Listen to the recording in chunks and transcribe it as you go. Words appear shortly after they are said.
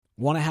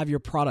Want to have your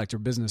product or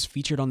business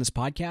featured on this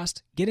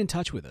podcast? Get in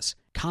touch with us.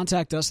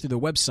 Contact us through the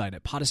website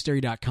at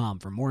podastery.com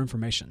for more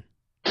information.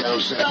 You're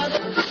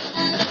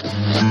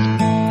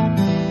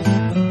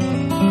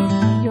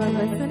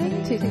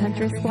listening to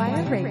Country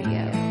Squire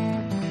Radio.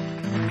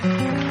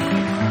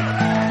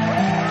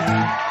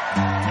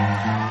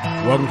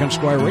 Welcome to Country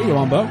Squire Radio.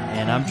 I'm Bo.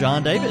 And I'm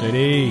John David.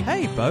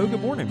 Hey, Bo.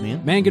 Good morning,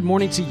 man. Man, good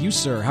morning to you,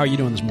 sir. How are you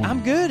doing this morning?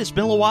 I'm good. It's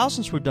been a little while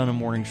since we've done a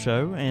morning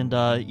show, and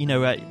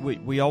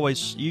we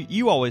always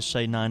you always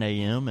say 9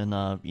 a.m. and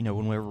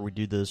whenever we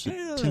do this,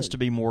 it tends to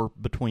be more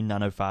between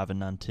 9:05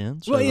 and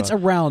 9:10. So, well, it's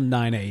around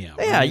 9 a.m.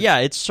 Yeah, right? yeah,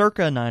 it's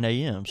circa 9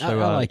 a.m. So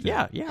I like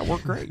that. Yeah, we're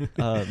great.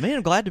 Man,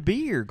 I'm glad to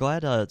be here.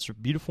 Glad it's a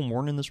beautiful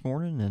morning this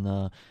morning, and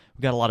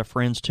we've got a lot of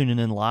friends tuning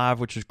in live,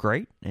 which is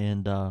great.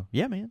 And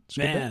yeah, man, it's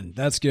man,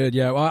 that's good.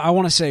 Yeah, well, I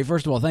want to say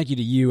first of all, thank you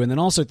to you, and then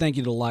also thank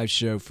you to the live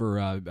show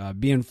for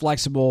being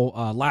flexible.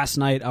 Last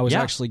night, I was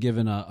actually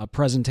given a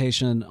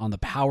presentation on the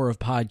power of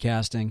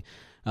podcasting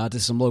to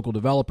some local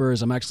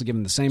developers. I'm actually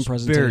giving the same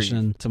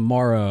presentation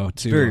tomorrow.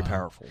 To very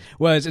powerful.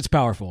 Well, it's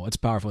powerful. It's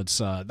powerful. It's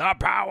the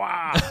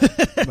power.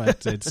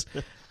 But it's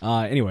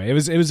anyway.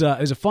 It was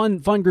a fun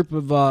group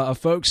of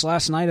folks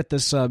last night at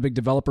this big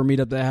developer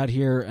meetup they had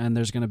here, and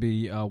there's going to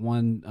be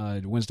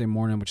one Wednesday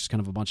morning, which is kind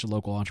of a bunch of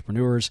local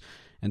entrepreneurs.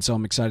 And so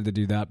I'm excited to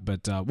do that.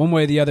 But one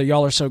way or the other,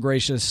 y'all are so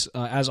gracious,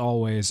 as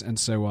always. And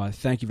so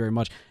thank you very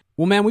much.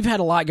 Well, man, we've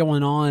had a lot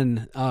going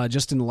on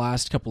just in the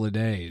last couple of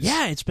days.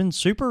 Yeah, it's been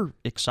super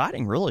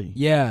exciting, really.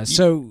 Yeah.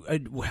 So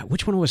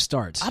which one of us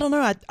starts? I don't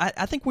know.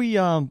 I think we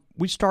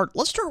start.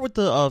 Let's start with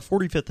the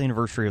 45th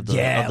anniversary of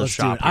the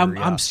shop.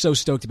 I'm so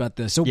stoked about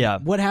this. So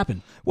what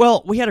happened?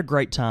 Well, we had a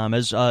great time.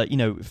 As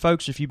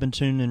folks, if you've been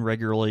tuning in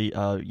regularly,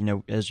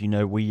 as you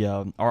know, we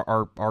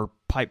our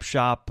pipe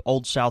shop,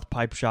 Old South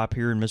Pipe Shop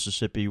here in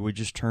Mississippi, we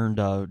just turned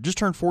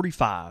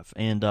 45,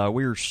 and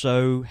we are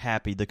so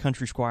happy. The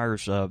Country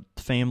Squires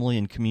family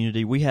and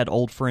community, we had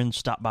old friends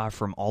stop by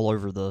from all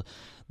over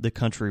the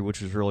country,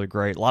 which was really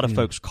great. A lot of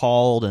folks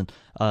called and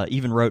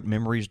even wrote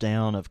memories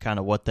down of kind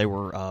of what they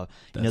were,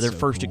 their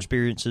first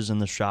experiences in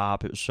the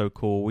shop. It was so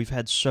cool. We've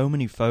had so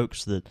many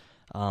folks that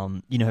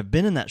have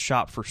been in that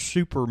shop for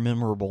super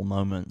memorable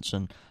moments,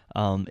 and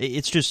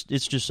it's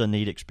just a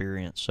neat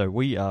experience. So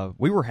we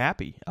were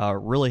happy,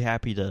 really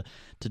happy to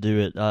do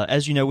it.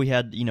 As you know, we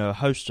had a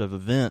host of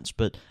events,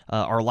 but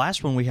our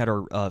last one we had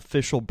our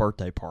official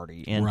birthday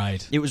party, and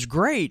it was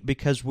great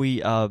because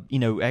we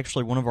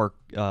actually one of our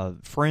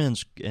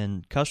friends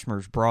and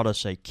customers brought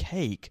us a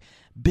cake,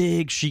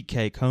 big sheet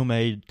cake,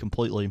 homemade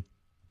completely,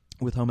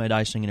 with homemade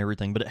icing and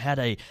everything, but it had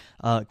a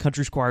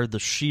Country Squire, the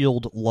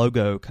Shield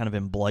logo kind of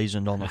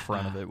emblazoned on the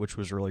front of it, which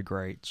was really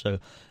great. So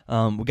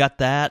we got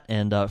that,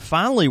 and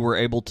finally we're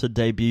able to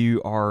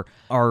debut our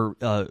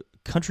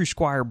Country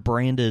Squire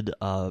branded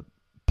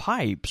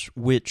pipes,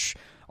 which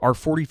are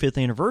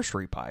 45th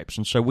anniversary pipes.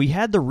 And so we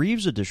had the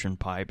Reeves Edition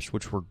pipes,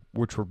 which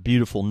were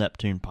beautiful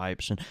Neptune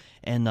pipes,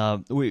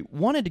 and we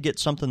wanted to get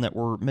something that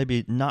were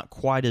maybe not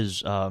quite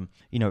as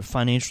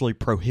financially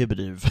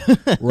prohibitive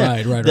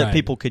that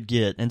people could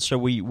get. And so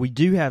we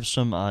do have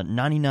some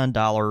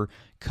 $99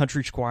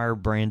 Country Squire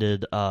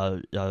branded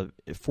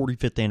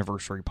 45th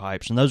anniversary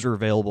pipes, and those are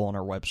available on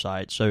our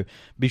website, so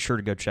be sure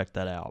to go check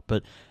that out.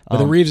 But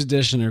the Reeves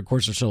Edition, of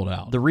course, are sold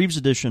out. The Reeves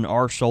Edition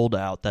are sold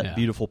out, that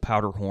beautiful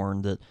powder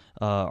horn that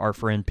our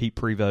friend Pete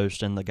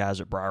Prevost and the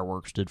guys at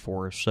Briarworks did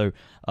for us. So,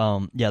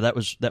 that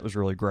was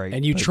really great.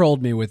 And you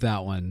trolled me with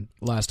that one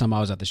last time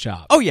I was at the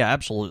shop. Oh, yeah,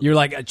 absolutely. You're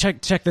like,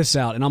 check this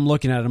out, and I'm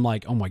looking at it, I'm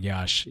like, oh my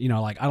gosh, I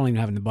don't even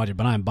have it in the budget,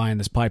 but I'm buying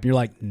this pipe. And you're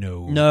like,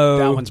 no,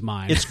 that one's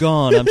mine. It's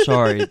gone. I'm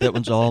sorry. That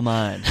one's all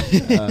mine.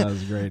 That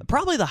was great.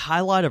 Probably the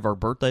highlight of our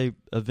birthday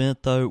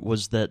event, though,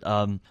 was that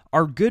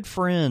our good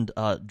friend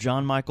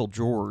John Michael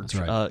George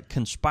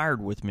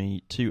conspired with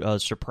me to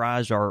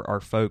surprise our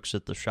folks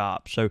at the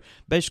shop. So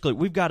basically,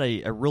 we've got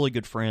a really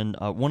good friend,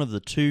 one of the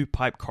two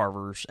pipe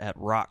carvers at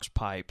Rocks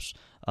Pipes,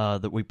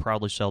 that we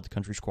proudly sell at the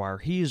Country Squire.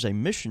 He is a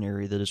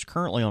missionary that is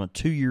currently on a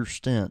 2-year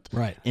stint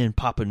in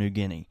Papua New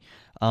Guinea.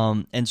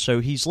 And so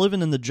he's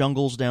living in the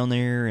jungles down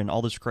there and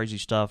all this crazy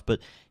stuff.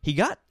 But he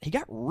got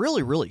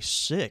really, really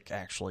sick,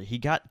 actually.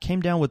 He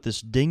came down with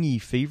this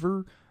dengue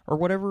fever or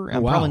whatever.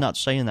 I'm probably not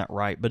saying that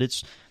right, but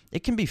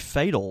it can be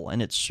fatal,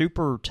 and it's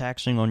super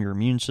taxing on your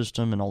immune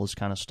system and all this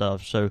kind of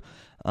stuff. So,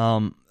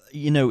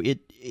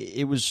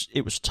 it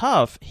was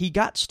tough. He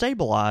got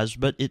stabilized,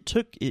 but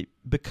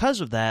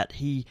because of that,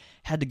 he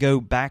had to go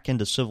back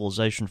into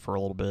civilization for a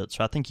little bit.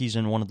 So I think he's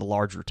in one of the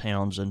larger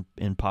towns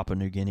in Papua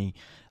New Guinea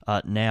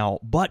now.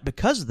 But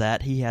because of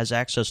that, he has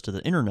access to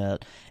the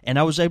internet, and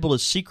I was able to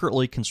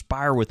secretly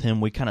conspire with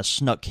him. We kind of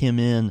snuck him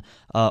in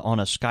on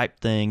a Skype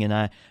thing, and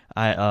I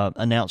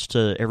announced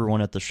to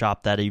everyone at the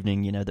shop that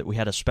evening, that we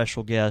had a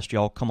special guest.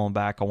 Y'all come on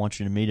back. I want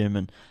you to meet him.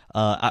 And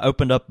I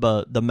opened up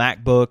the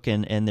MacBook,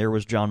 and there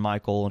was John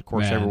Michael. And, of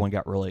course, everyone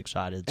got really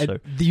excited. So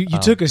you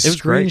took a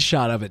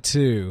screenshot of it,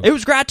 too. It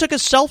was great. I took a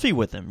selfie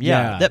with him,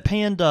 that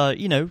panned,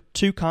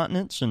 2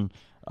 continents, and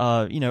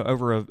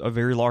over a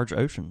very large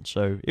ocean.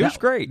 So it was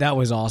great. That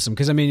was awesome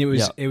because I mean he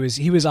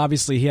was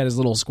obviously he had his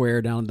little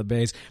square down at the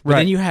base, but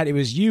then it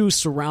was you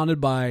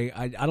surrounded by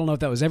I don't know if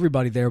that was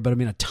everybody there, but I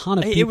mean a ton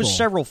of people. It was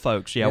several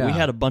folks. Yeah, we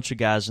had a bunch of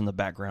guys in the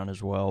background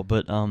as well.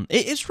 But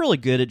it's really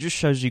good. It just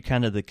shows you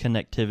kind of the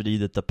connectivity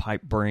that the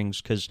pipe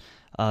brings because.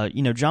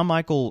 John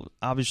Michael,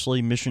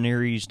 obviously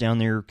missionaries down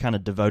there, kind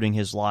of devoting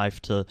his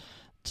life to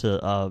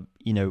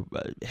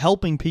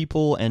helping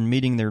people and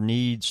meeting their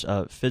needs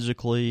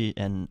physically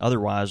and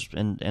otherwise,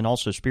 and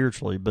also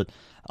spiritually. But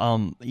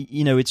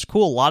it's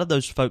cool. A lot of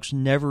those folks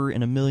never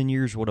in a million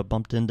years would have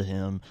bumped into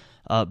him.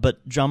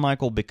 But John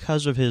Michael,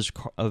 because of his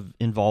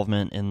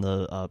involvement in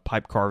the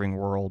pipe carving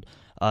world,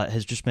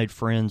 has just made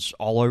friends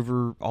all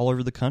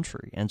over the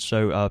country, and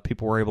so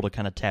people were able to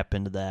kind of tap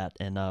into that,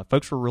 and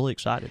folks were really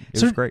excited.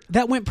 It was great.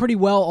 That went pretty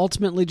well.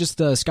 Ultimately, just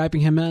Skyping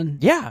him in.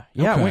 Yeah,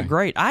 it went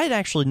great. I had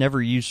actually never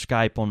used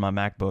Skype on my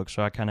MacBook,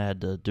 so I kind of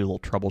had to do a little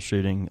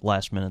troubleshooting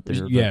last minute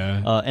there.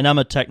 Yeah, but, and I'm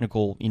a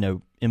technical,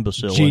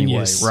 imbecile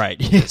genius. Anyway,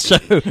 right? So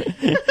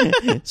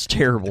it's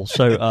terrible.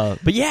 So,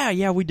 but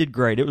yeah, we did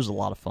great. It was a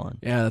lot of fun.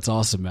 Yeah, that's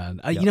awesome, man.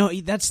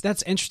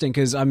 That's interesting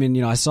because I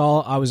mean, I was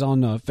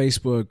on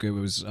Facebook. It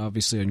was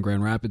obviously in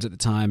Grand Rapids at the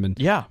time, and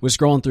was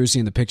scrolling through,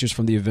 seeing the pictures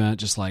from the event,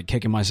 just like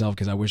kicking myself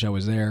because I wish I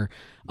was there.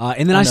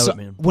 And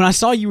then when I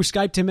saw you were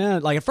Skyped him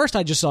in, like at first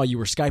I just saw you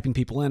were Skyping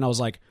people in. I was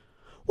like,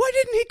 why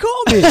didn't he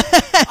call me?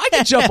 I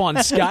could jump on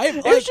Skype.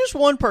 It was just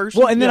one person.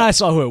 Well, and then I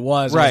saw who it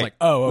was. Right. I was like,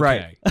 oh, okay.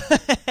 Right.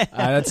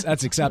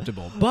 That's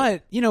acceptable.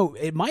 But,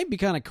 it might be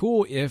kind of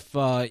cool if,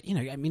 I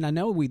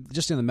know we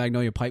just in the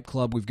Magnolia Pipe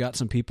Club, we've got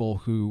some people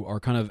who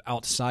are kind of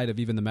outside of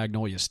even the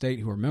Magnolia State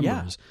who are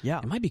members. Yeah.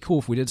 It might be cool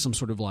if we did some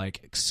sort of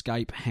like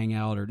Skype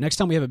hangout, or next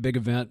time we have a big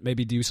event,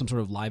 maybe do some sort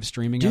of live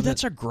streaming. Dude,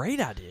 that's a great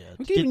idea.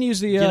 We can even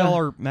use the get all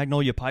our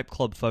Magnolia Pipe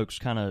Club folks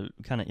kind of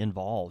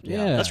involved.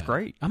 Yeah, that's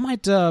great. I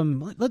might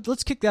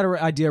let's kick that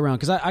idea around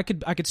because I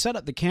could set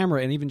up the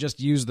camera and even just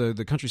use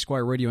the Country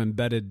Squire Radio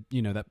embedded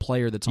that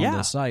player that's on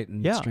the site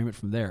and stream it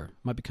from there.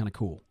 Might be kind of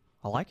cool.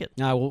 I like it.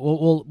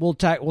 We'll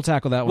tackle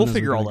that one. We'll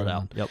figure all that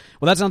out. Yep.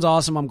 Well, that sounds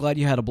awesome. I'm glad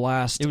you had a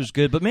blast. It was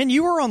good. But, man,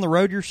 you were on the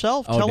road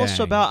yourself. Tell us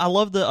about – I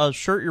love the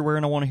shirt you're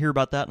wearing. I want to hear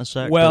about that in a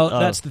sec. Well,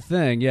 that's the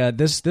thing. Yeah,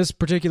 this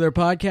particular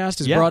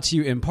podcast is brought to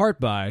you in part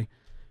by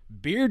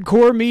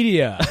Beardcore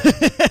Media.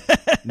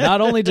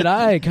 Not only did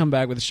I come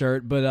back with a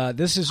shirt, but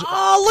this is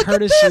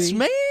courtesy at this,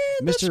 man.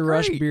 Mr.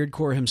 Rush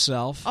Beardcore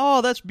himself.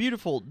 Oh, that's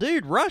beautiful.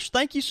 Dude, Rush,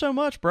 thank you so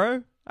much,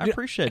 bro. I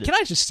appreciate it. Can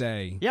I just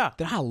say that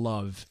I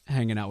love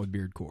hanging out with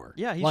Beardcore?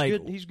 Yeah, he's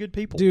good. He's good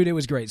people. Dude, it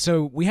was great.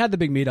 So we had the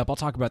big meetup. I'll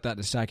talk about that in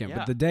a second. Yeah.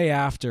 But the day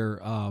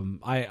after,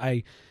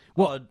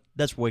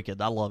 that's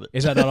wicked. I love it.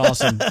 Is that not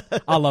awesome?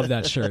 I love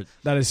that shirt.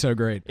 That is so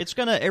great. It's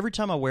gonna every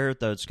time I wear it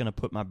though, it's gonna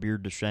put my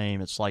beard to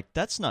shame. It's like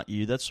that's not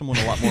you. That's someone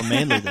a lot more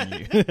manly than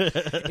you.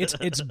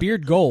 It's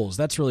beard goals.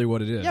 That's really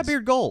what it is. Yeah,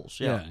 beard goals.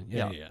 Yeah.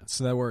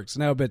 So that works.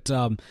 No, but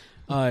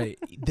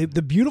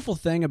the beautiful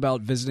thing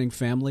about visiting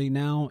family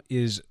now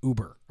is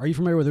Uber. Are you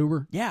familiar with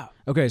Uber? Yeah.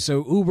 Okay,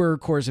 so Uber,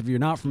 of course, if you're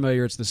not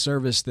familiar, it's the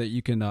service that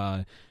you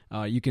can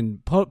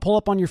pull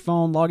up on your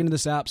phone, log into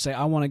this app, say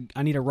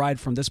I need a ride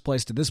from this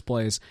place to this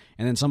place,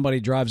 and then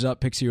somebody drives up,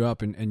 picks you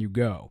up, and you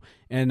go.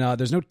 And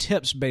there's no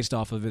tips based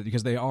off of it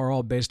because they are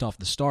all based off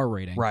the star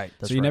rating. Right.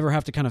 So you never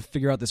have to kind of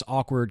figure out this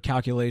awkward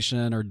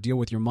calculation or deal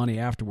with your money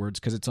afterwards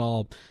because it's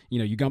all,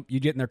 you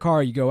get in their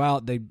car, you go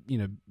out, they,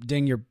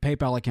 ding your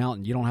PayPal account,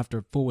 and you don't have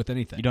to fool with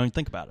anything. You don't even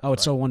think about it. Oh,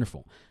 it's so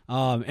wonderful.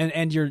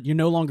 And you're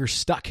no longer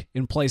stuck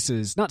in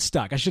places. Not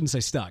stuck. I shouldn't say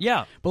stuck.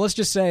 Yeah. But let's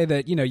just say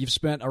that, you've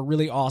spent a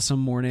really awesome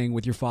morning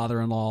with your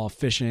father-in-law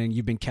fishing.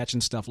 You've been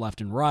catching stuff left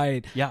and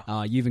right.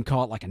 Yeah. You even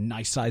caught like a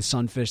nice-sized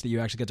sunfish that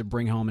you actually get to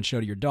bring home and show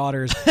to your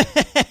daughters.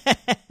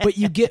 But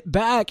you get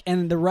back,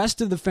 and the rest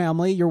of the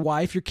family, your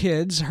wife, your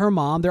kids, her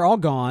mom, they're all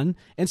gone.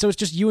 And so it's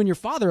just you and your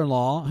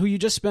father-in-law, who you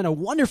just spent a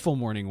wonderful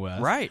morning with.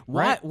 Right.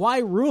 Why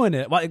ruin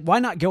it? Why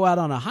not go out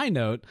on a high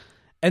note?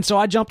 And so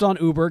I jumped on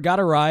Uber, got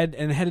a ride,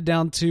 and headed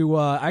down to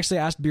actually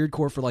asked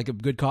Beardcore for like a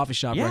good coffee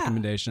shop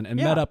recommendation, and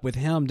met up with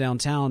him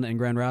downtown in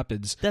Grand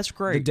Rapids. That's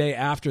great. The day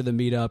after the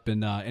meetup,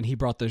 and he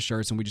brought those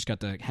shirts, and we just got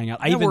to hang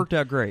out. That worked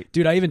out great,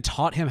 dude. I even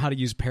taught him how to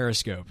use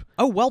Periscope.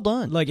 Oh, well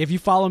done. Like if you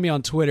follow me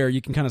on Twitter,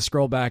 you can kind of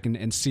scroll back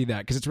and see that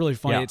because it's really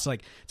funny. Yeah. It's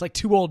like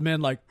two old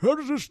men like, how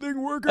does this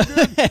thing work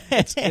again?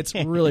 it's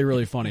really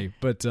really funny.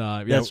 But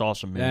that's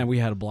awesome, man. And we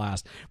had a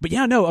blast. But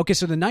okay.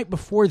 So the night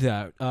before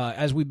that,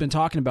 as we've been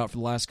talking about for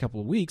the last couple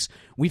of weeks,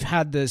 we've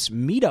had this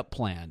meetup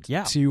planned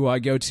to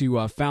go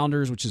to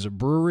Founders, which is a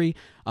brewery.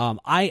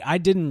 I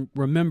didn't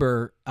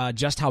remember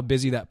just how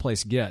busy that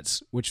place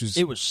gets,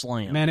 it was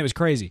slammed. Man, it was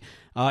crazy.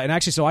 And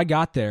actually, so I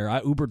got there.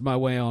 I Ubered my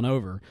way on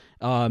over.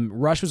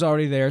 Rush was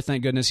already there,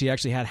 thank goodness. He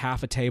actually had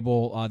half a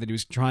table that he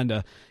was trying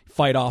to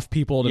fight off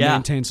people to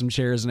maintain some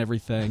chairs and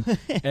everything.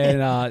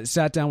 And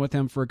sat down with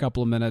him for a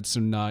couple of minutes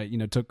and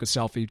took a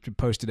selfie,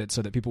 posted it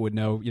so that people would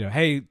know,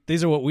 hey,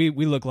 these are what we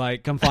look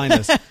like. Come find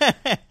us.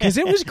 because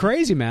it was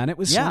crazy, man. It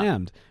was Yeah.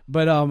 slammed.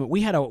 But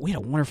we had a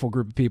wonderful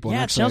group of people. and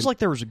Yeah, it actually, sounds like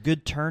there was a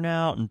good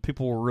turnout, and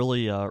people were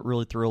really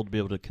really thrilled to be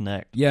able to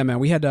connect. Yeah, man.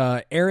 We had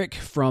Eric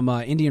from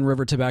Indian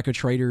River Tobacco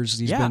Traders.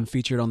 He's Yeah. been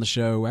featured on the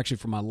show. Actually,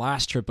 for my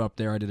last trip up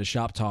there, I did a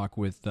shop talk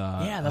with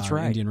that's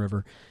right. Indian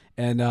River.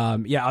 And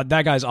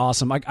that guy's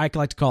awesome. I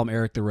like to call him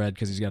Eric the Red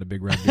because he's got a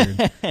big red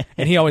beard.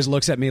 And he always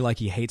looks at me like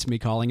he hates me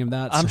calling him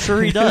that. I'm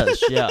sure he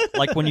does. Yeah,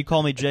 like when you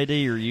call me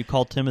JD or you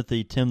call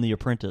Timothy Tim the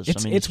Apprentice.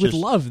 It's with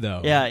love,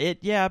 though.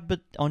 Yeah,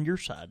 but on your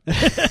side, you're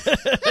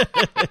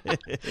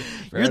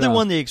the enough.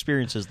 one that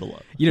experiences the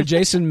love.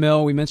 Jason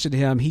Mill, we mentioned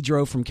him. He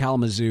drove from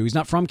Kalamazoo. He's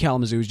not from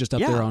Kalamazoo. He's just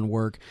up Yeah. there on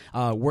work.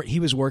 He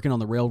was working on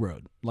the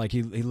railroad. Like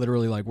he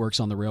literally like works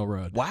on the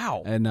railroad.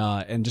 Wow.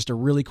 And just a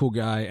really cool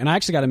guy. And I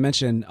actually got to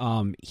mention,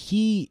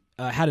 he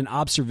had an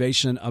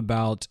observation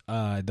about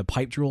the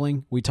pipe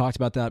drooling. We talked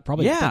about that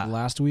probably I think,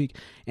 last week.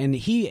 And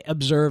he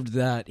observed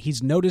that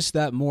he's noticed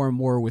that more and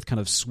more with kind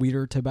of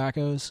sweeter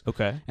tobaccos.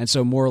 Okay. And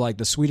so more like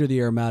the sweeter the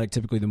aromatic,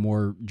 typically the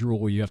more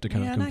drool you have to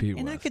kind of compete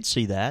and with. I could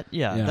see that.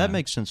 Yeah, Yeah. that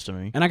makes sense to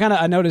me. And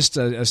I noticed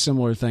a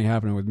similar thing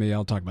happening with me.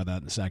 I'll talk about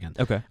that in a second.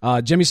 Okay.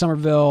 Jimmy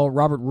Somerville,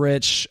 Robert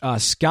Rich,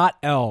 Scott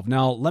Elv.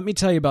 Now, let me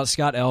tell you about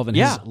Scott Elv and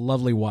Yeah. his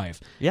lovely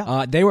wife.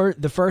 Yeah. They were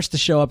the first to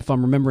show up, if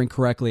I'm remembering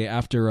correctly,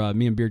 after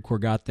me and Beardcore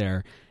got there.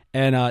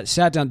 And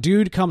sat down.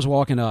 Dude comes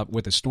walking up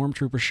with a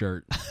Stormtrooper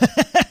shirt.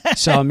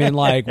 So, I mean,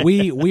 like,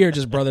 we are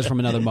just brothers from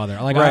another mother.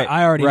 Like, Right,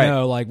 I already right.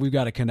 know, like, we've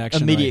got a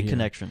connection Immediate right here.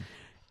 connection.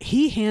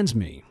 He hands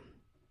me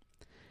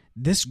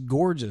this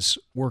gorgeous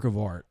work of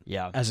art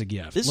Yeah. as a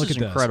gift. This Look is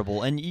at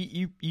incredible, and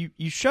you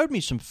showed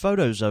me some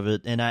photos of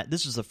it, and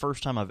this is the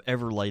first time I've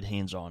ever laid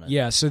hands on it.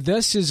 Yeah, so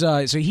this is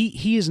so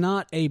he is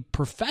not a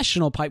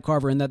professional pipe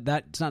carver, and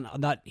that's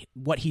not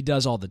what he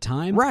does all the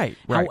time. Right.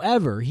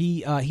 However,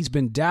 he's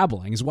been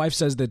dabbling. His wife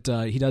says that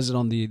he does it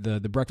on the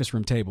breakfast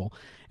room table,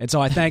 and so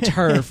I thanked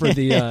her for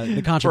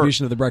the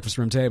contribution of the breakfast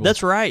room table.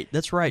 That's right.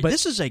 But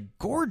this is a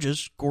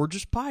gorgeous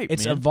pipe.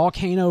 It's man. a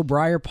volcano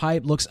briar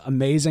pipe. Looks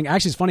amazing.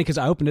 Actually, it's funny because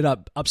I opened it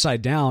up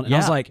upside down, and I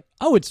Yeah. was like,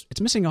 "Oh, it's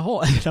missing a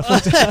hole."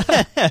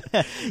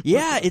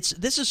 Yeah,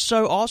 this is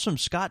so awesome.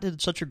 Scott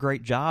did such a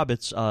great job.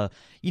 It's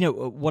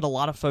what a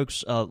lot of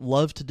folks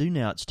love to do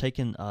now. It's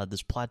taking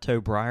this plateau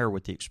briar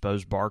with the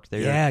exposed bark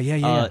there.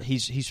 Yeah.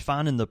 He's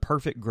finding the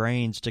perfect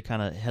grains to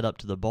kind of head up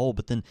to the bowl,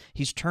 but then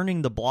he's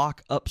turning the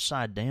block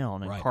upside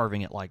down and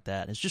carving it like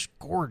that. It's just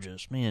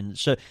gorgeous, man.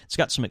 So it's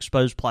got some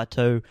exposed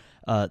plateau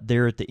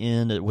there at the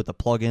end with a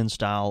plug-in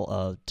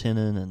style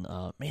tenon,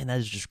 and man, that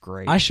is just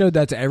great. I showed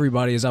that to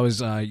everybody as I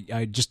was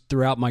I just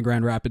throughout my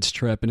Grand Rapids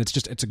trip, and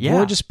it's a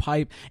gorgeous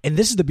pipe. And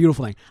this is the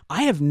beautiful thing: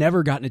 I have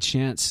never gotten a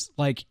chance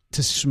like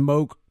to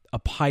smoke a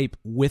pipe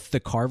with the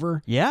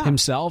carver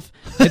himself.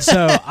 And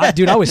so,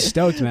 I was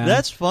stoked, man.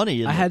 That's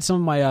funny. I had some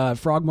of my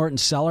Frogmorton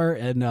cellar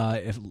and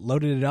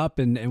loaded it up,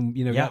 and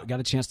got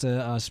a chance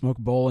to smoke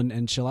a bowl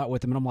and chill out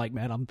with him. And I'm like,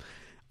 man,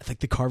 I think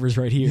the carver's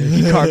right here.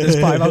 He carved this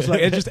pipe. I was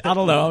like, I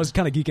don't know. I was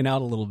kind of geeking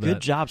out a little bit.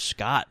 Good job,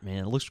 Scott,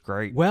 man. It looks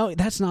great. Well,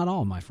 that's not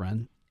all, my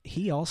friend.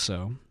 He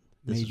also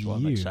This made is what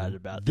I'm excited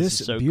about.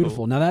 This is so beautiful.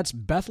 cool. Now that's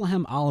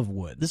Bethlehem olive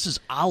wood. This is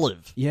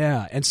olive.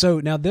 Yeah, and so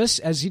now this,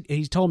 as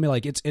he told me,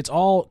 like it's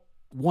all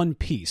one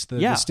piece.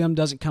 The stem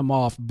doesn't come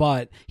off,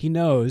 but he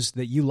knows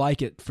that you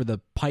like it for the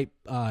pipe.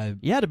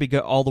 To be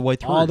all the way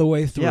through. All the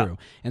way through. Yeah.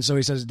 And so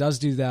he says it does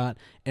do that,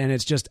 and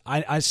it's just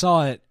I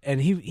saw it, and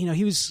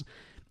he was.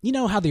 You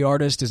know how the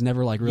artist is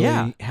never like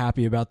really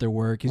happy about their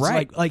work. He's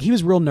like he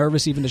was real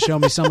nervous even to show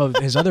me some of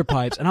his other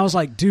pipes, and I was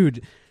like,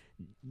 dude,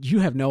 you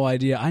have no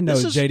idea. I know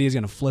JD is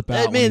going to flip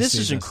out. Man, this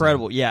is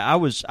incredible. Yeah, I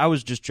was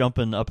just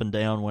jumping up and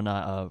down when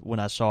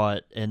I saw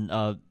it, and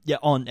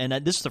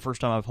this is the first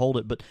time I've held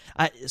it. But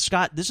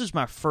Scott, this is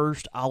my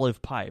first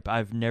olive pipe.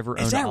 I've never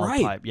owned an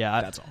olive pipe.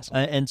 Yeah, that's awesome.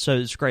 And so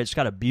it's great. It's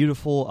got a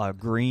beautiful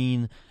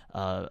green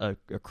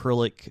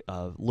acrylic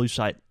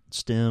lucite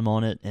stem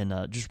on it, and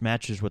just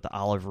matches with the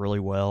olive really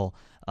well.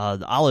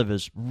 The olive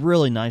is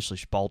really nicely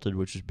spalted,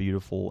 which is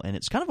beautiful, and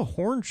it's kind of a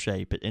horn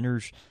shape. It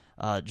enters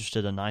just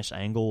at a nice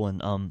angle,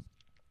 and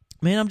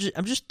man,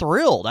 I'm just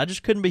thrilled. I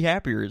just couldn't be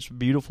happier. It's a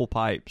beautiful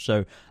pipe.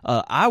 So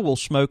I will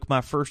smoke my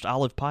first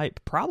olive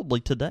pipe probably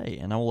today,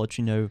 and I will let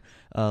you know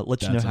how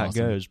it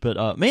goes.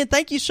 But man,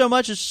 thank you so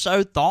much. It's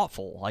so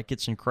thoughtful. Like,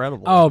 it's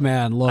incredible. Oh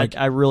man, look,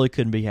 I really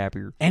couldn't be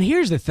happier. And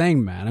here's the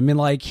thing, man. I mean,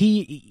 like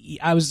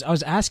I was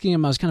asking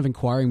him. I was kind of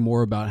inquiring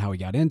more about how he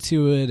got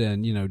into it,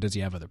 and does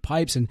he have other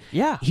pipes? And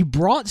he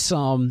brought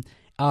some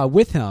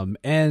with him,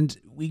 and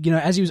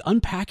as he was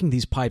unpacking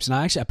these pipes, and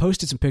I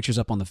posted some pictures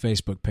up on the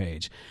Facebook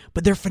page,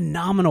 but they're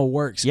phenomenal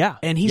works. Yeah.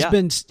 And he's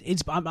been,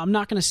 I'm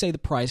not going to say the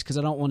price because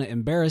I don't want to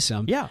embarrass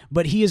him. Yeah.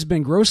 But he has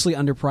been grossly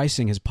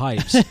underpricing his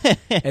pipes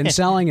and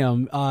selling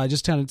them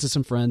just kind of to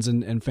some friends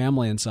and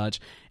family and such.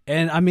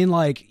 And I mean,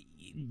 like,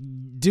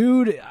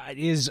 dude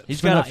is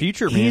He's got a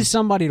future, man. He's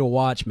somebody to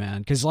watch, man,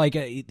 because like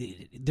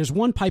there's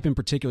one pipe in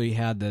particular he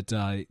had that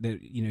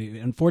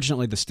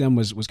unfortunately the stem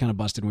was kind of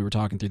busted, and we were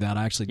talking through that.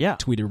 I actually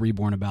tweeted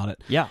Reborn about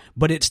it. Yeah.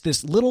 But it's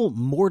this little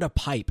morta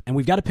pipe, and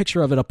we've got a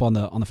picture of it up on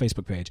the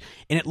Facebook page,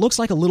 and it looks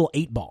like a little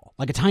 8-ball,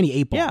 like a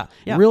tiny 8-ball.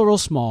 Yeah. Real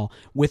small,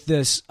 with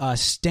this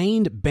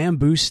stained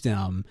bamboo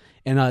stem,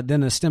 and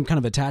then a stem kind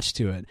of attached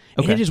to it.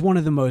 And it is one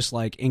of the most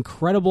like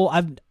incredible.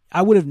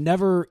 I would have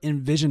never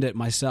envisioned it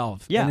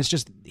myself. Yeah, and it's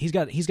just he's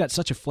got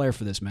such a flair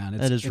for this, man.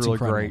 That is really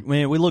incredible. Great,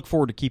 man. We look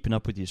forward to keeping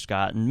up with you,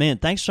 Scott. And man,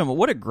 thanks so much.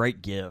 What a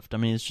great gift. I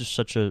mean, it's just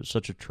such a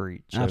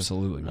treat. So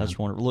absolutely, man. That's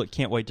wonderful. Look,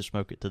 can't wait to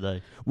smoke it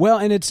today. Well,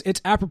 and it's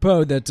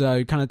apropos that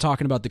kind of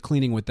talking about the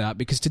cleaning with that,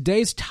 because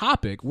today's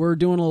topic, we're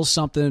doing a little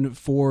something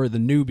for the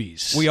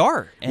newbies. We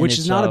are, which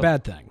is not a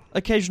bad thing.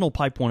 Occasional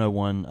Pipe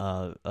 101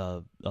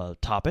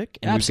 topic,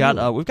 and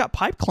Absolutely. we've got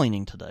pipe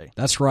cleaning today.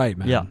 That's right,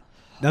 man. Yeah.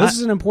 Now, this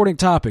is an important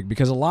topic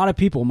because a lot of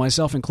people,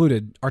 myself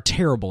included, are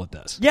terrible at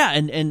this. Yeah,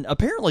 and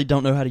apparently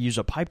don't know how to use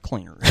a pipe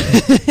cleaner.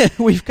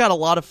 We've got a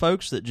lot of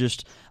folks that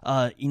just,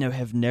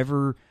 have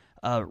never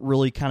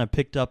really kind of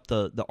picked up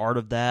the art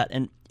of that.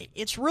 And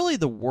it's really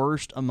the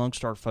worst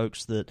amongst our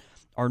folks that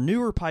are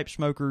newer pipe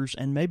smokers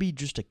and maybe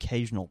just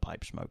occasional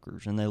pipe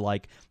smokers. And they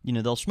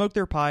they'll smoke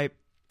their pipe,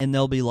 and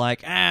they'll be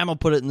like, I'm going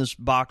to put it in this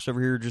box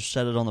over here, just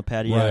set it on the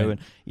patio. Right.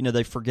 And,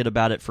 they forget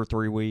about it for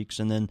 3 weeks.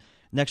 And then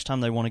next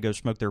time they want to go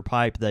smoke their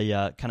pipe, they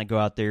kind of go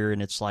out there,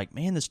 and it's like,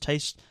 man, this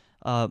tastes,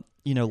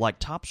 like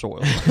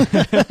topsoil.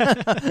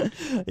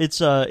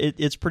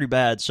 It's pretty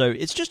bad. So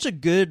it's just a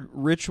good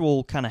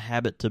ritual kind of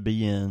habit to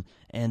be in,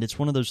 and it's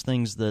one of those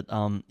things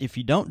that if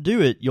you don't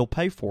do it, you'll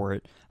pay for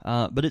it.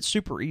 But it's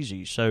super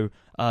easy. So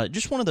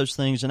just one of those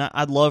things, and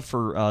I'd love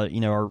for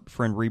our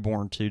friend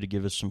Reborn too to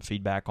give us some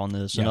feedback on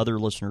this, and other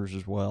listeners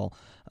as well.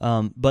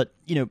 But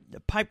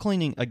pipe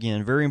cleaning,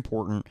 again, very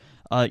important.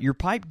 Your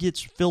pipe gets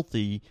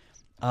filthy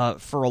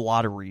for a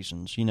lot of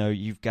reasons.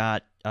 You've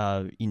got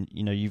the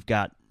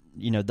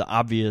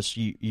obvious.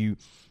 You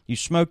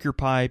smoke your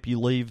pipe, you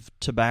leave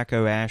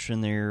tobacco ash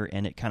in there,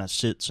 and it kind of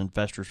sits and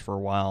festers for a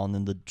while, and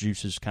then the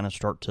juices kind of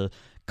start to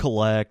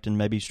collect and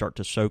maybe start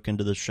to soak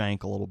into the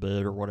shank a little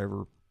bit or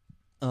whatever.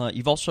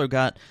 You've also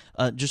got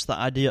just the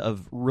idea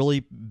of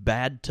really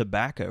bad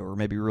tobacco, or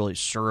maybe really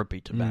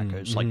syrupy tobacco.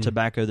 It's like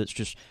tobacco that's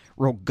just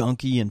real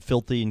gunky and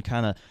filthy and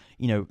kind of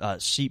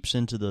seeps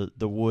into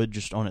the wood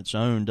just on its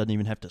own, doesn't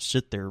even have to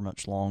sit there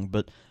much long.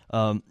 But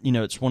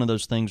it's one of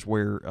those things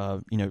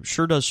where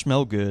sure does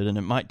smell good and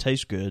it might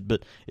taste good,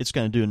 but it's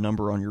going to do a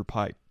number on your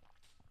pipe.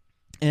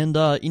 And,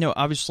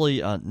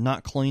 obviously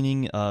not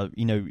cleaning,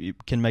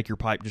 it can make your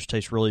pipe just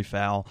taste really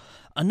foul.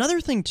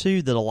 Another thing,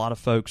 too, that a lot of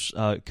folks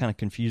kind of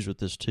confuse with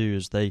this, too,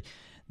 is they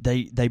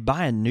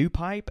buy a new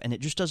pipe and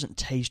it just doesn't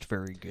taste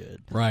very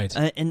good. Right.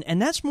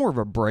 And that's more of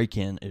a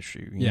break-in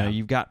issue. You know,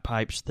 you've got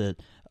pipes that,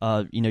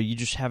 you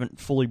just haven't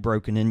fully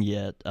broken in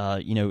yet,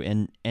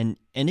 and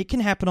it can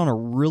happen on a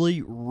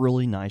really,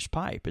 really nice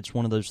pipe. It's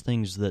one of those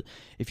things that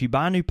if you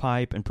buy a new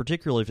pipe, and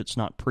particularly if it's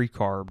not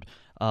pre-carbed,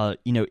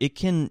 it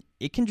can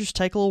just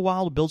take a little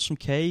while to build some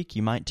cake.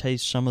 You might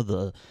taste some of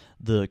the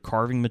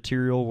carving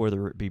material,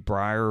 whether it be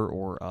briar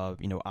or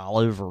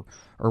olive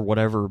or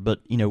whatever. But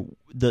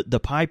the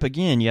pipe,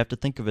 again, you have to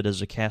think of it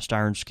as a cast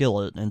iron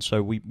skillet, and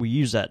so we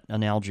use that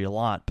analogy a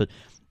lot. But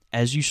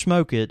as you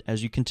smoke it,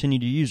 as you continue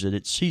to use it,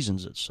 it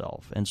seasons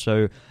itself, and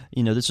so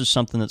this is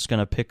something that's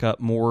going to pick up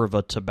more of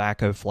a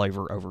tobacco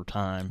flavor over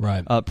time,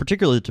 right?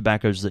 Particularly the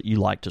tobaccos that you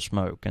like to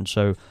smoke, and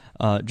so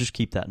just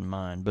keep that in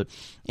mind. But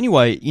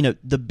anyway,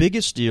 the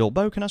biggest deal.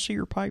 Bo, can I see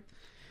your pipe?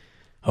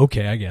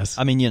 Okay, I guess.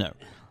 I mean,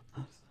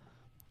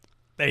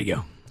 there you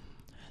go.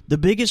 The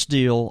biggest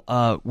deal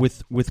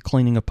with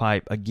cleaning a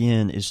pipe,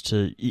 again, is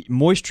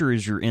moisture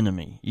is your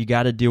enemy. You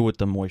got to deal with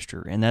the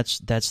moisture, and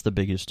that's the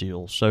biggest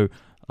deal. So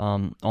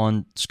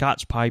on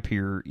Scott's pipe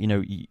here,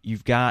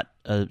 you've got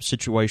a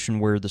situation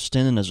where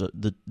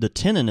the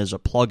tenon is a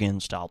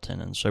plug-in style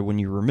tenon. So when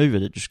you remove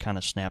it, it just kind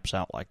of snaps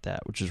out like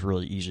that, which is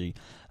really easy.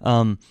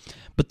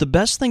 But the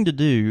best thing to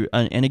do,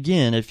 and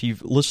again, if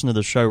you've listened to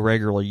the show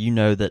regularly, you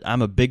know that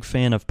I'm a big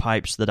fan of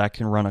pipes that I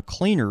can run a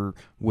cleaner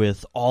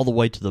with all the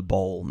way to the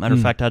bowl. Matter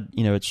of fact,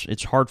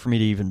 it's hard for me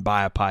to even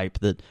buy a pipe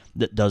that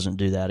doesn't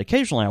do that.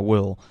 Occasionally I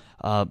will.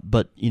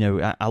 But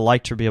I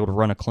like to be able to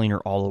run a cleaner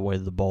all the way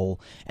to the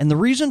bowl. And the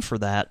reason for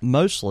that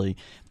mostly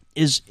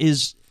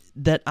is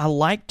that I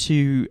like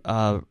to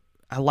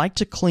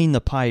clean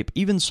the pipe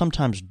even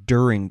sometimes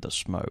during the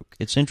smoke.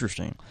 It's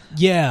interesting.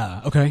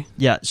 Yeah, okay.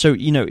 Yeah, so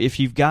if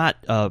you've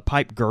got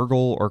pipe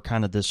gurgle or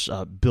kind of this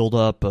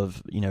buildup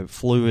of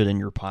fluid in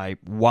your pipe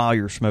while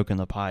you're smoking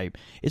the pipe,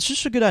 it's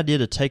just a good idea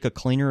to take a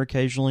cleaner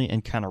occasionally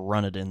and kind of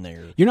run it in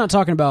there. You're not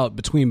talking about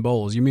between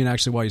bowls. You mean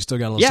actually while you still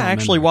got a little something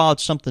actually in there. While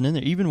it's something in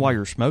there, even while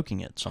you're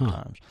smoking it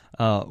sometimes.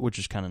 Which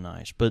is kind of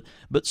nice, but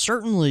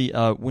certainly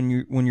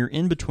when you're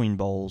in between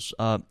bowls,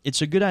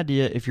 it's a good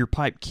idea if your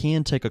pipe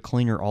can take a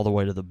cleaner all the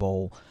way to the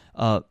bowl.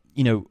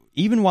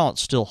 Even while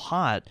it's still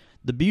hot,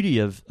 the beauty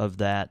of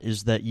that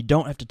is that you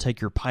don't have to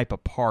take your pipe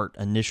apart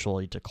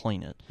initially to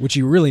clean it. Which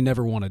you really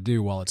never want to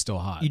do while it's still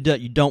hot.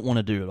 You don't want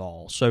to do it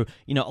all. So,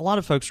 a lot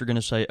of folks are going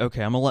to say,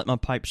 okay, I'm going to let my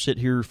pipe sit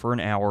here for an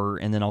hour,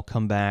 and then I'll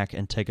come back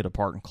and take it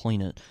apart and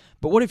clean it.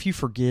 But what if you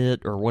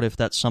forget, or what if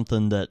that's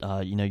something that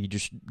you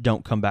just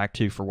don't come back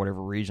to for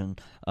whatever reason,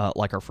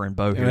 like our friend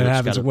Bo here. It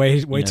happens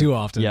way too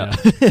often. Yeah.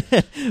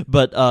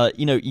 But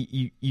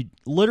you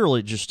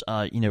literally just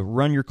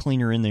run your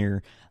cleaner in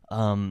there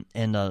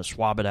and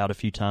swab it out a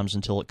few times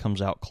until it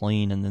comes out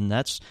clean, and then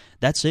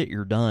that's it.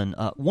 You're done.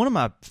 One of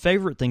my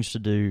favorite things to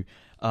do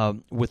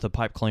with a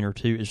pipe cleaner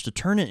too is to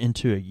turn it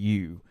into a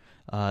U.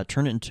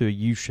 Turn it into a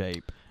U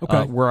shape,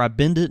 where I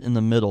bend it in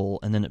the middle,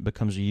 and then it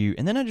becomes a U.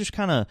 And then I just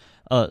kind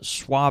of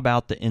swab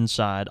out the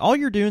inside. All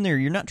you're doing there,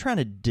 you're not trying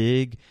to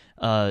dig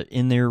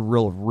in there,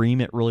 ream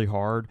it really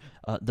hard.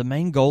 The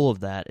main goal of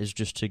that is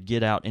just to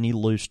get out any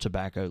loose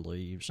tobacco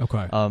leaves,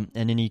 and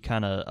any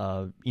kind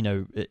of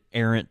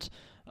errant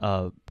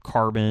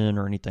carbon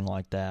or anything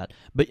like that.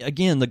 But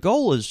again, the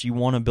goal is you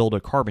want to build a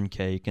carbon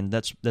cake, and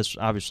that's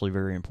obviously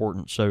very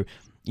important. So,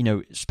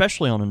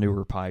 especially on a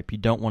newer pipe, you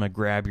don't want to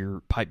grab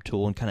your pipe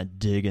tool and kind of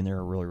dig in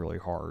there really, really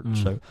hard.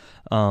 So,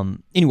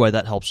 anyway,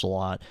 that helps a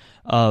lot.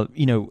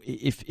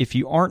 If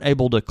you aren't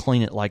able to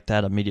clean it like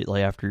that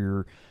immediately after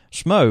your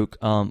smoke,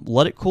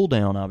 let it cool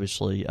down,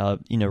 obviously.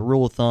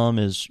 Rule of thumb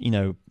is,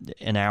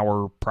 an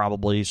hour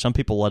probably. Some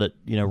people let it,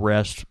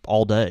 rest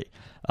all day.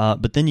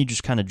 But then you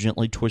just kind of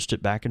gently twist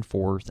it back and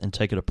forth and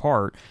take it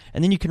apart.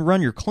 And then you can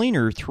run your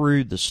cleaner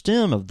through the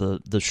stem of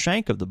the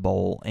shank of the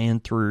bowl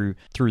and through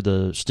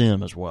the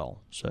stem as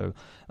well. So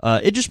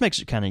it just makes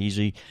it kind of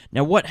easy.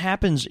 Now, what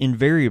happens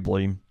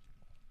invariably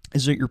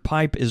is that your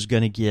pipe is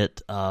going to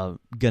get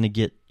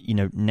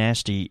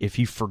nasty if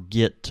you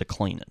forget to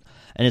clean it.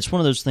 And it's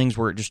one of those things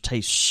where it just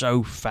tastes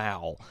so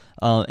foul.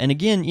 And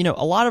again,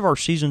 a lot of our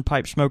seasoned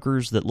pipe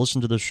smokers that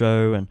listen to the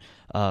show and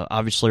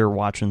obviously are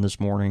watching this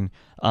morning,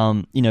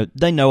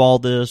 they know all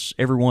this.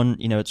 Everyone,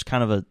 it's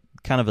kind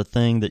of a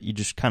thing that you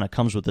just kind of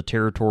comes with the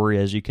territory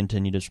as you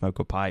continue to smoke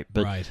a pipe.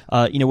 But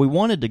right. We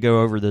wanted to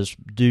go over this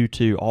due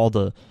to all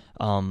the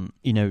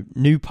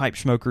new pipe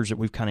smokers that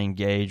we've kind of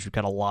engaged. We've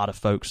got a lot of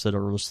folks that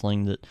are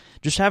listening that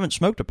just haven't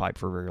smoked a pipe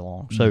for very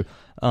long. So,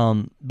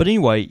 but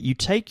anyway, you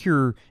take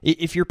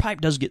if your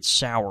pipe does get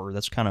sour,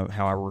 that's kind of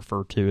how I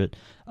refer to it.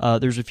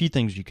 There's a few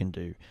things you can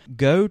do.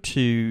 Go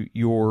to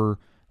your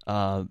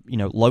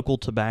local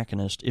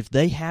tobacconist. If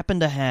they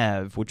happen to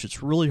have, which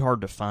it's really hard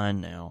to find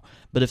now,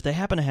 but if they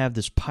happen to have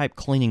this pipe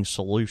cleaning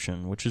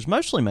solution, which is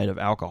mostly made of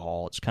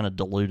alcohol, it's kind of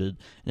diluted,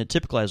 and it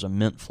typically has a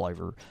mint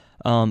flavor.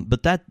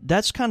 But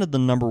that's kind of the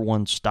number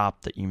one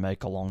stop that you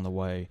make along the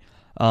way.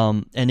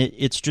 And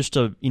it's just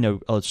a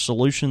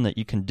solution that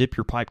you can dip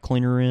your pipe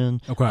cleaner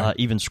in,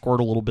 even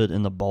squirt a little bit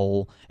in the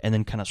bowl, and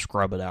then kind of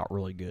scrub it out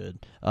really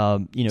good.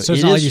 So it's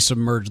not like you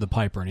submerge the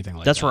pipe or anything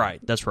like that.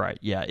 That's right.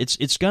 Yeah,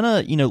 it's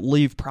gonna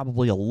leave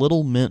probably a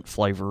little mint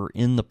flavor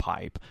in the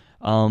pipe.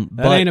 That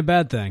ain't a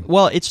bad thing.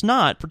 Well, it's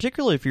not,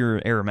 particularly if you're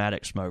an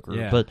aromatic smoker.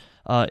 Yeah. But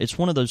it's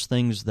one of those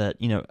things that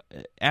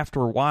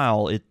after a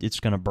while it's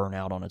going to burn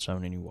out on its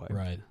own anyway.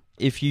 Right.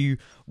 If you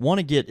want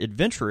to get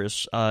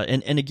adventurous,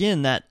 and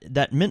again,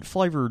 that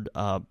mint-flavored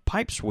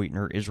pipe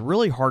sweetener is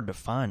really hard to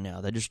find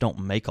now. They just don't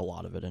make a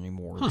lot of it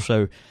anymore. Huh.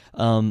 So,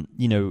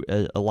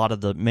 a lot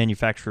of the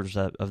manufacturers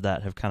of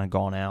that have kind of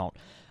gone out.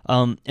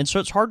 And so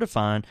it's hard to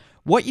find.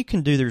 What you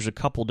can do, there's a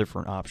couple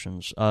different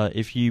options.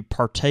 If you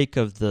partake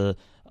of the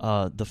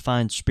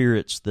fine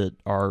spirits that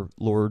our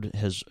Lord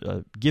has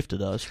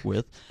gifted us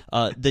with,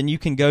 then you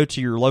can go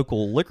to your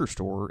local liquor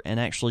store and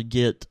actually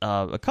get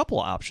a couple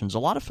of options. A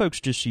lot of folks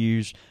just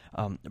use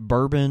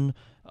bourbon,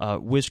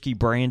 whiskey,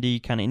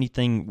 brandy, kind of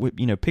anything,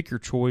 pick your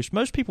choice.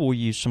 Most people will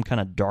use some kind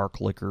of dark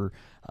liquor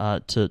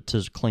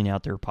to clean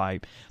out their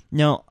pipe.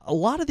 Now, a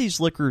lot of these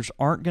liquors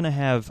aren't going to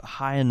have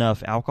high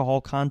enough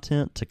alcohol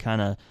content to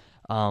kind of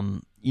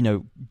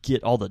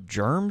get all the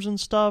germs and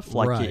stuff,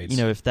 like, right.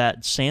 If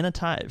that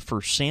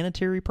for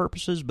sanitary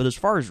purposes, but as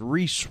far as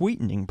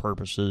re-sweetening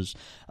purposes,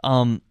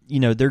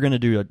 they're going to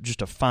do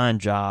just a fine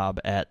job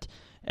at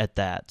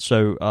that.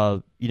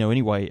 So,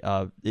 anyway,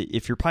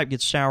 if your pipe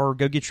gets sour,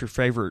 go get your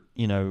favorite,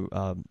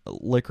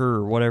 liquor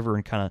or whatever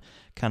and kind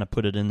of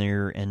put it in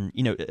there. And,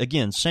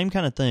 again, same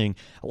kind of thing.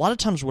 A lot of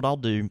times what I'll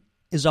do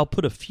is I'll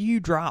put a few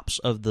drops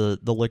of the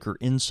liquor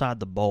inside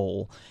the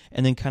bowl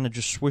and then kind of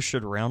just swish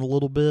it around a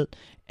little bit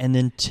and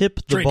then tip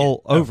the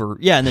bowl over.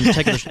 Yeah, and then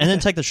take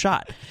the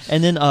shot.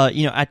 And then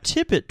I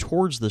tip it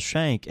towards the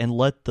shank and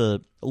let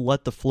the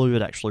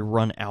fluid actually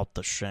run out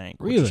the shank,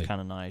 which is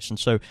kind of nice. And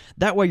so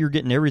that way you're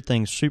getting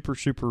everything super,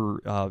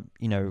 super,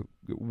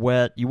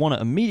 wet. You want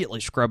to immediately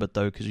scrub it,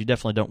 though, because you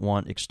definitely don't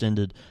want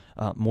extended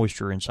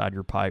moisture inside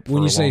your pipe. When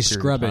for you a say long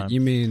scrub period of it, time. you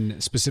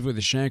mean specifically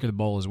the shank or the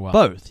bowl as well?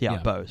 Both, Yeah.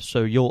 both.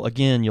 So you'll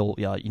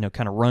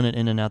kind of run it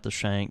in and out the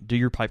shank, do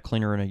your pipe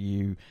cleaner in a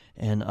U,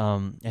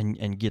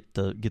 and get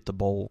the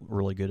bowl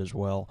really good as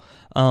well.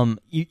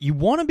 You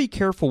want to be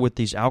careful with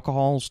these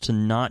alcohols to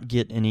not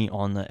get any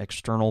on the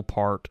external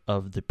part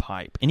of the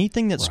pipe.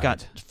 Anything that's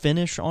got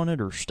finish on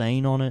it or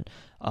stain on it,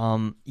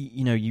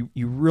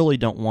 you really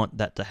don't want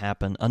that to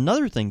happen.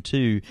 Another thing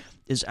too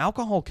is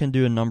alcohol can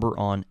do a number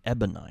on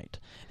ebonite,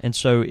 and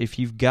so if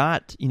you've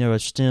got a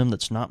stem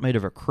that's not made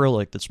of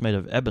acrylic, that's made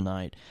of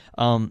ebonite,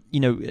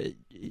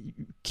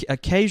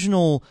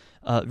 occasional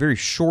very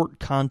short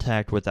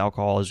contact with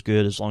alcohol is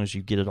good as long as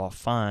you get it off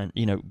fine,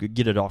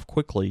 get it off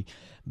quickly.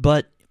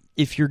 But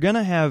if you're going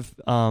to have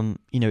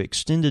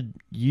extended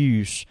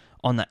use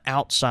on the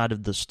outside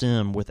of the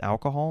stem with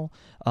alcohol,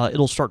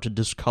 it'll start to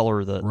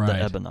discolor the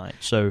ebonite.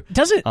 So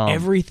doesn't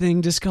everything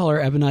discolor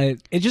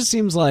ebonite? It just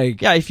seems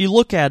like if you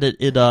look at it,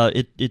 it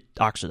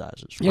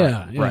oxidizes.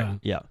 Yeah.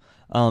 Yeah.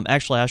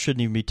 Actually, I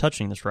shouldn't even be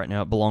touching this right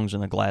now. It belongs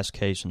in a glass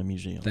case in a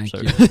museum. Thank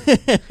you.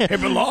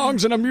 It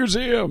belongs in a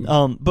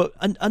museum. But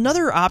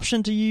another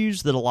option to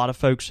use that a lot of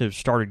folks have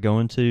started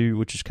going to,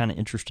 which is kind of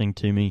interesting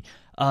to me,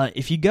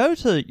 if you go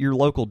to your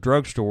local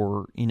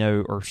drugstore,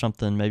 or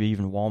something, maybe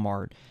even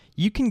Walmart,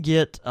 you can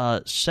get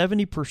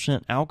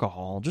 70%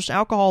 alcohol, just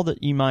alcohol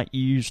that you might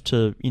use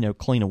to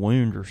clean a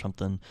wound or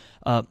something.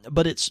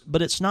 But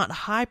it's not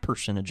high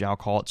percentage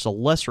alcohol; it's a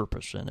lesser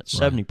percent. It's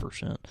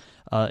 70%.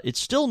 It's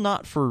still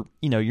not for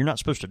you're not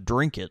supposed to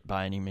drink it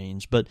by any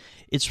means, but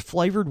it's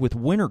flavored with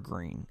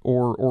wintergreen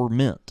or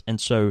mint, and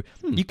so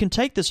you can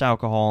take this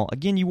alcohol.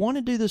 Again, you want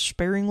to do this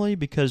sparingly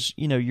because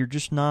you're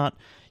just not.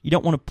 You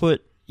don't want to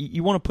put.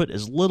 You want to put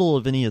as little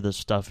of any of this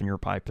stuff in your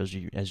pipe as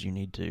you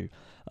need to.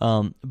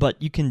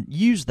 But you can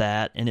use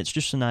that, and it's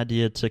just an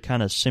idea to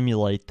kind of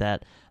simulate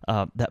that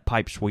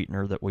pipe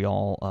sweetener that we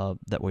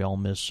all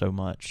miss so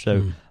much.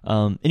 So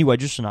anyway,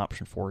 just an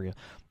option for you.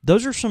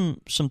 Those are some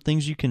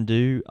things you can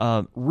do.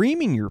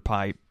 Reaming your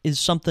pipe is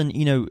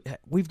something,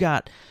 we've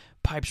got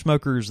pipe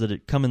smokers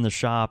that come in the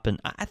shop, and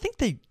I think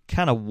they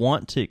kind of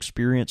want to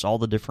experience all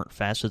the different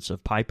facets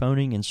of pipe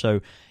owning, and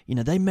so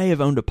they may have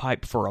owned a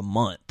pipe for a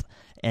month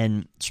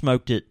and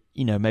smoked it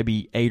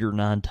maybe 8 or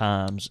 9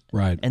 times.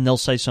 Right. And they'll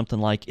say something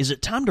like, is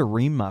it time to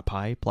ream my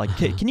pipe? Like,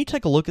 can you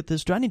take a look at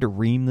this? Do I need to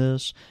ream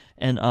this?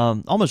 And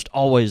almost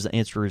always the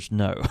answer is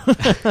no.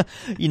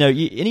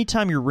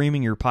 Anytime you're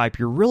reaming your pipe,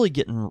 you're really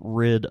getting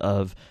rid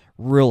of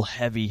real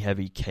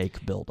heavy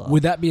cake buildup.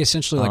 Would that be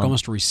essentially like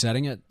almost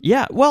resetting it?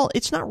 Yeah, well,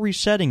 it's not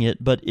resetting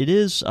it, but it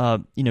is,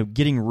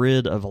 getting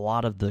rid of a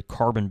lot of the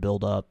carbon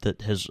buildup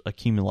that has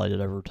accumulated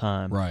over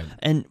time. Right.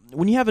 And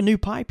when you have a new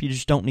pipe, you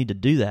just don't need to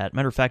do that.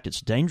 Matter of fact, it's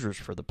dangerous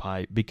for the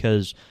pipe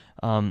because,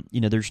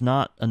 there's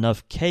not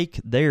enough cake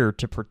there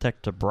to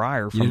protect the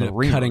briar from the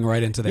reamer. Cutting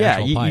right into the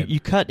actual pipe. You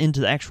cut into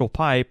the actual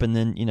pipe, and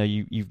then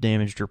you've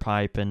damaged your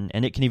pipe, and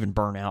it can even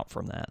burn out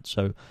from that.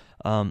 So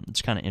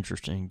it's kind of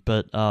interesting.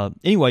 But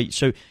anyway,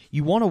 so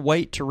you want to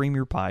wait to ream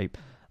your pipe.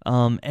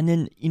 And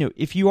then,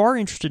 if you are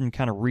interested in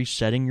kind of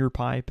resetting your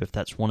pipe, if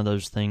that's one of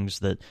those things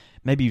that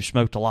maybe you've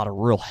smoked a lot of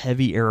real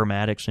heavy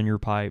aromatics in your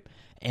pipe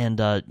and,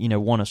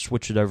 want to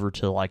switch it over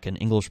to like an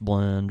English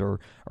blend or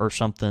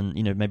something,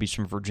 maybe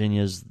some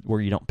Virginias where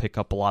you don't pick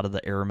up a lot of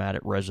the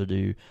aromatic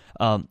residue,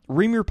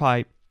 ream your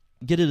pipe,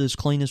 get it as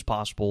clean as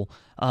possible.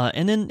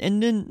 And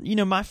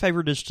then, my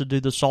favorite is to do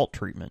the salt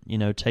treatment.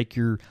 Take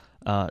your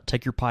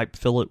pipe,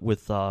 fill it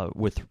with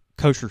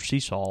kosher sea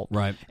salt,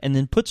 right, and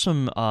then put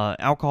some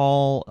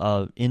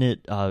alcohol in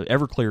it.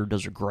 Everclear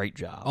does a great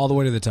job. All the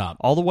way to the top.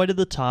 All the way to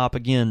the top.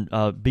 Again,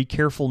 be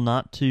careful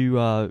not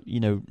to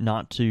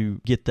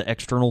get the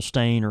external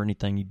stain or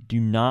anything. You do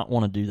not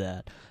want to do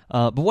that.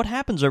 But what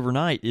happens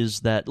overnight is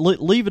that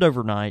leave it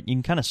overnight. You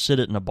can kind of sit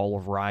it in a bowl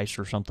of rice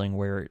or something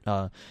where it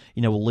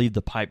will leave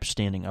the pipe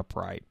standing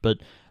upright. But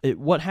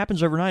what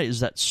happens overnight is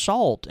that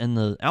salt and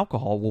the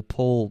alcohol will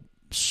pull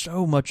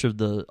so much of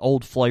the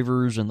old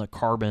flavors and the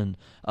carbon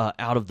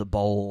out of the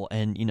bowl,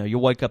 and you'll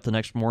wake up the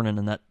next morning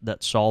and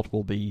that salt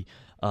will be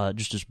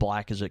just as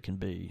black as it can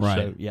be. Right.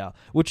 So yeah,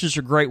 which is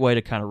a great way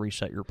to kind of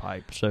reset your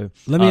pipe. So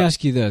let me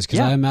ask you this, because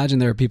yeah. I imagine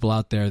there are people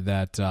out there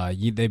that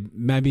they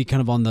may be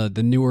kind of on the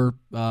newer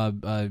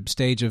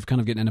stage of kind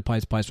of getting into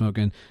pipe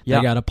smoking. Yeah.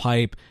 They got a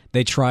pipe.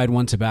 They tried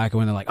one tobacco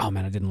and they're like, oh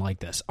man, I didn't like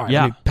this. All right,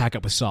 Yeah. let me pack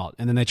up with salt.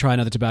 And then they try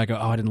another tobacco.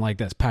 Oh, I didn't like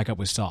this. Pack up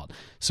with salt.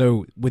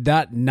 So would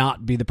that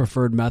not be the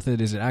preferred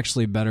method? Is it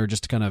actually better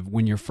just to kind of,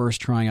 when you're first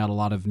trying out a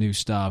lot of new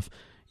stuff,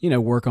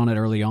 work on it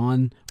early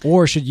on?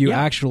 Or should you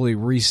actually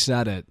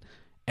reset it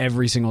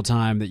every single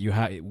time that you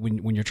have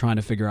when you're trying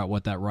to figure out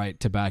what that right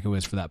tobacco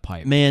is for that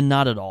pipe? Man,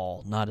 not at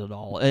all. Not at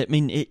all. I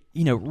mean,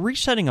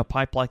 resetting a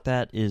pipe like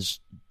that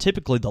is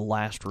typically the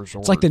last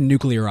resort. It's like the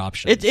nuclear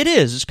option. It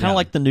is. It's kind of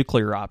like the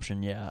nuclear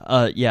option.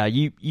 Yeah.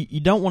 You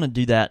don't want to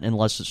do that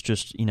unless it's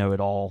just at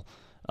all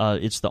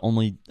it's the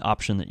only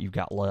option that you've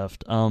got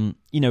left.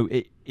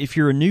 If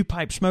you're a new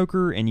pipe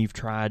smoker and you've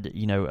tried,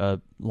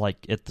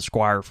 like at the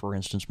Squire, for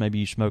instance, maybe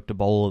you smoked a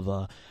bowl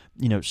of,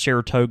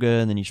 Saratoga,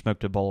 and then you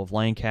smoked a bowl of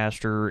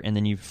Lancaster, and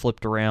then you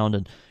flipped around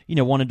and,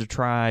 wanted to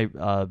try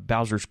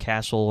Bowser's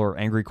Castle or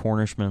Angry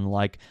Cornishman.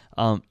 Like,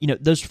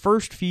 those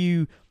first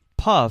few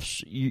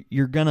puffs,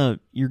 you're gonna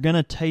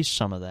taste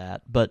some of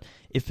that, but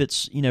if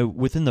it's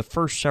within the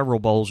first several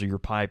bowls of your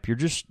pipe, you're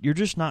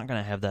just not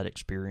gonna have that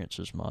experience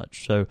as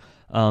much. So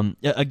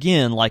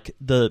again, like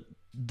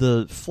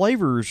the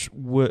flavors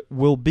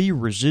will be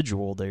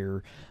residual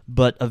there,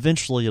 but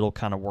eventually it'll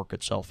kind of work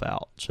itself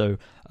out. So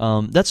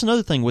that's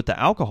another thing with the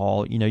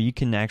alcohol. You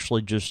can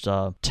actually just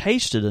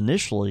taste it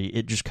initially.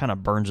 It just kind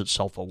of burns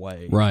itself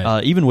away.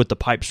 Right. Even with the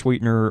pipe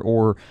sweetener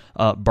or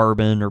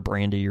bourbon or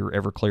brandy or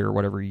Everclear or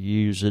whatever you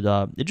use, it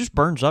just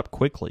burns up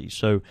quickly.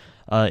 So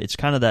it's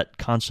kind of that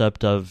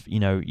concept of,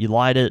 you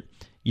light it,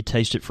 you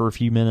taste it for a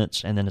few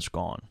minutes, and then it's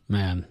gone.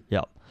 Man.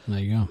 Yep. There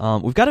you go.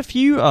 We've got a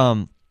few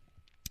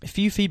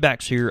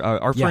feedbacks here.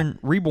 Our friend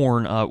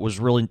Reborn was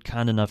really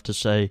kind enough to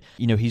say,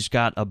 he's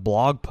got a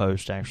blog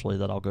post actually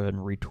that I'll go ahead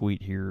and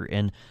retweet here,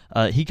 and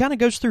he kind of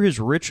goes through his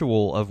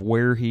ritual of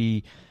where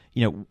he,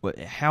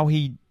 how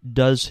he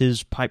does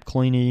his pipe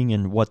cleaning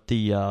and what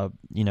the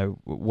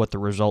what the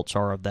results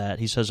are of that.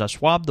 He says, I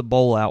swab the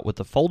bowl out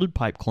with a folded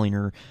pipe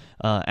cleaner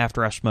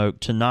after I smoke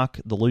to knock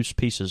the loose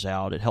pieces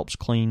out. It helps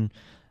clean,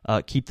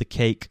 keep the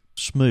cake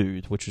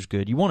smooth, which is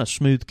good. You want a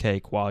smooth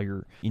cake while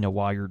you're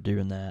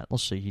doing that.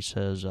 Let's see. He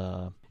says,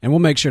 and we'll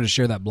make sure to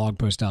share that blog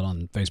post out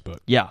on Facebook.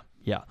 Yeah.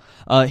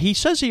 He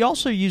says he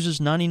also uses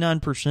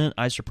 99%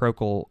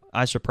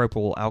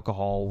 isopropyl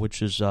alcohol,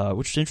 which is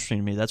interesting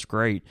to me. That's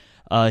great.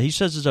 He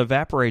says it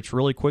evaporates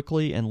really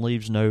quickly and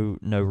leaves no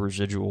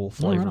residual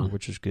flavor,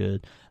 which is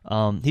good.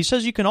 He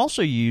says you can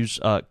also use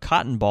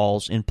cotton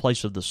balls in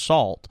place of the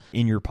salt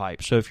in your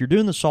pipe. So if you're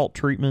doing the salt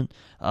treatment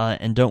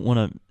and don't want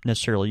to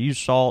necessarily use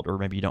salt, or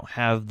maybe you don't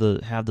have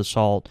the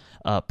salt,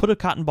 put a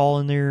cotton ball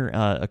in there,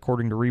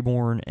 according to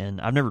Reborn. And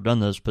I've never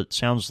done this, but it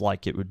sounds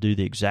like it would do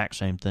the exact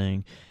same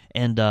thing.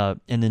 And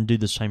then do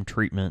the same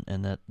treatment,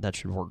 and that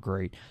should work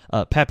great.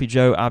 Pappy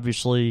Joe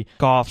obviously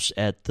scoffs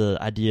at the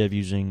idea of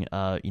using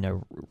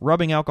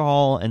rubbing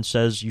alcohol and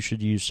says you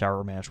should use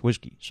sour mash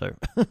whiskey. So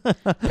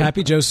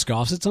Pappy Joe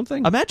scoffs at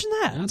something? Imagine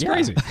that. That's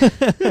crazy.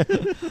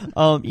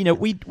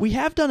 We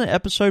have done an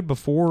episode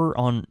before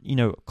on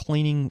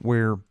cleaning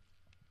where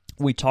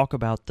we talk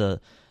about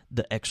the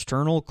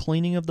external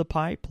cleaning of the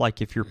pipe,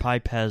 like if your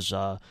pipe has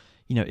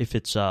if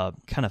it's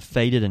kind of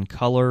faded in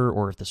color,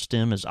 or if the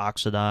stem is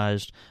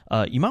oxidized,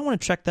 you might want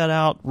to check that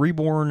out.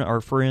 Reborn,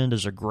 our friend,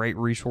 is a great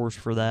resource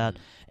for that.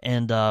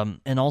 And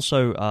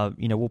also,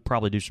 we'll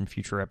probably do some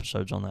future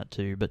episodes on that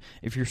too. But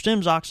if your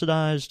stem's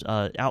oxidized,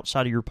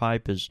 outside of your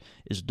pipe is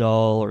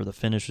dull, or the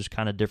finish is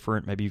kind of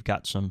different, maybe you've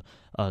got some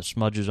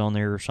smudges on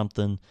there or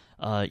something.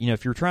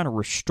 If you're trying to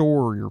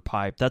restore your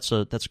pipe, that's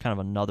kind of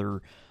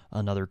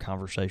another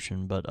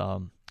conversation. But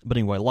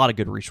anyway, a lot of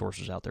good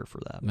resources out there for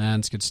that. Man,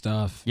 it's good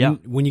stuff. Yeah.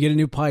 When you get a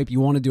new pipe, you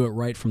want to do it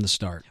right from the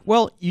start.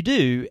 Well, you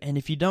do, and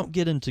if you don't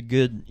get into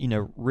good,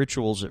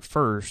 rituals at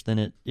first,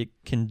 then it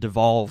can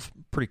devolve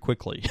pretty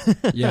quickly.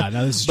 Yeah,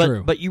 no, this is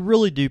true. But you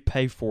really do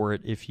pay for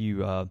it if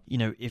you,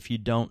 if you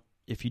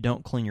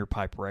don't clean your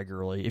pipe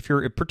regularly.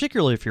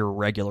 Particularly if you're a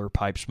regular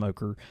pipe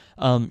smoker,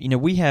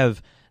 we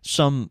have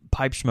some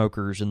pipe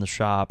smokers in the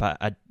shop.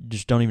 I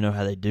just don't even know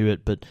how they do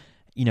it, but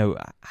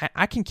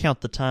I can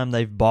count the time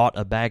they've bought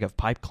a bag of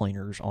pipe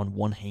cleaners on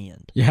one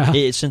hand. Yeah.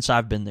 Since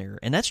I've been there,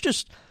 and that's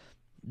just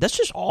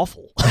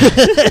awful.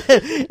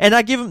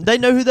 And they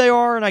know who they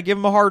are, and I give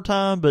them a hard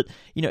time. But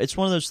it's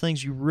one of those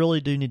things you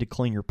really do need to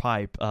clean your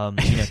pipe.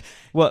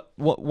 What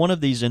one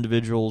of these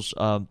individuals,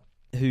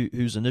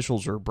 whose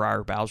initials are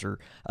Briar Bowser,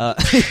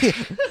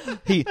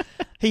 he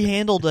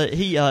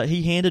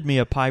handed me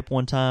a pipe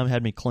one time,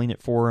 had me clean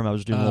it for him. I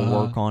was doing a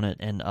little work on it,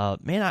 and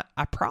man,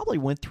 I probably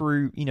went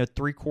through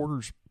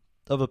 3/4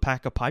 of a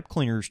pack of pipe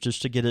cleaners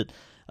just to get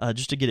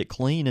it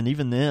clean. And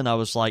even then, I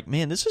was like,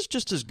 man, this is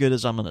just as good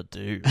as I'm gonna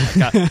do.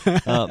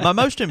 My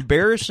most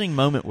embarrassing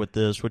moment with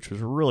this, which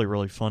was really,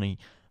 really funny.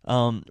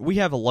 We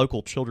have a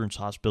local children's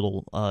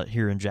hospital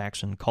here in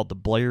Jackson called the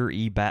Blair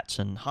E.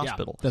 Batson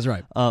Hospital. Yeah, that's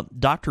right.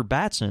 Dr.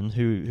 Batson,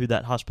 who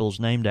that hospital is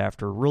named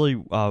after, really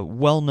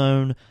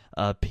well-known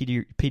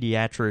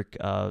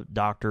pediatric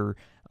doctor,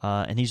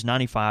 and he's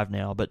 95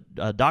 now.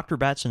 But Dr.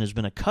 Batson has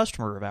been a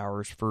customer of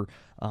ours for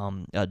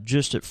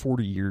just at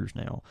 40 years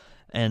now.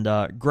 And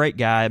great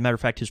guy. Matter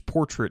of fact, his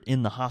portrait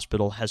in the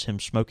hospital has him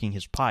smoking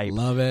his pipe.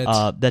 Love it.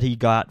 That he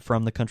got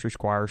from the Country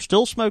Squire.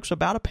 Still smokes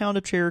about a pound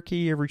of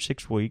Cherokee every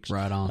 6 weeks.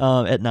 Right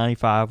on. At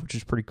 95, which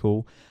is pretty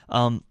cool.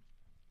 But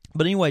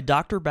anyway,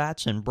 Dr.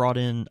 Batson brought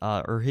in,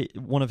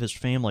 one of his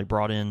family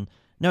brought in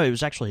No, it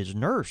was actually his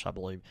nurse, I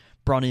believe,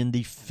 brought in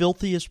the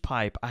filthiest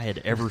pipe I had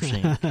ever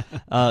seen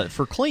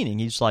for cleaning.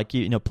 He's like,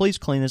 please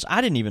clean this.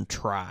 I didn't even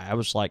try. I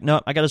was like,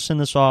 no, I got to send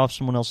this off.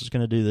 Someone else is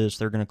going to do this.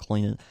 They're going to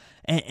clean it.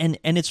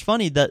 And it's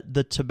funny that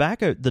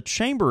the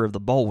chamber of the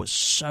bowl was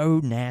so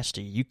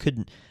nasty. You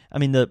couldn't. I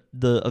mean,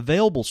 the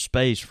available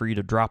space for you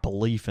to drop a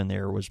leaf in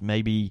there was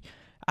maybe,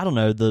 I don't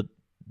know,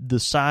 the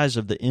size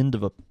of the end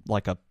of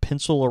a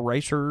pencil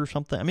eraser or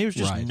something. I mean, it was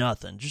just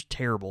nothing, just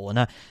terrible.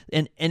 And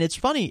it's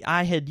funny,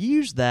 I had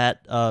used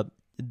that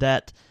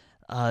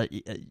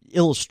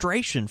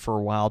illustration for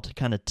a while to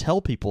kind of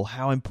tell people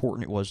how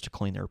important it was to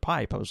clean their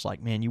pipe. I was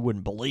like, man, you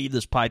wouldn't believe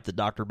this pipe that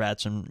Dr.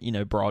 Batson,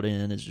 brought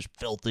in is just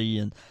filthy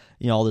and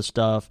all this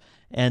stuff.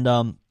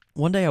 And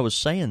one day I was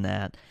saying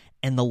that,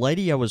 and the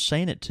lady I was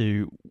saying it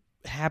to,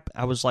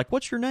 I was like,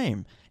 what's your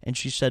name? And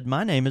she said,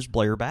 my name is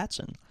Blair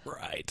Batson.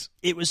 Right.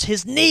 It was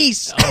his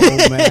niece.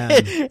 Oh,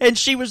 man. And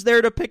she was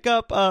there to pick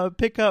up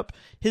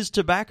his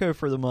tobacco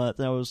for the month.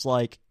 And I was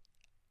like,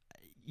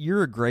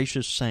 you're a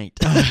gracious saint.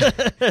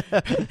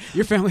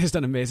 Your family has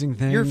done amazing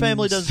things. Your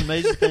family does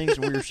amazing things,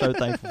 and we're so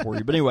thankful for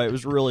you. But anyway, it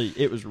was really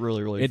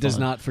fun. It does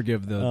not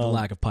forgive the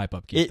lack of pipe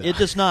upkeep. It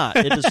does not.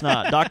 It does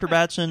not. Dr.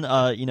 Batson,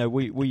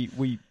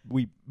 we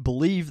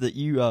believe that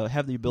you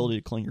have the ability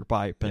to clean your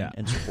pipe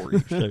and support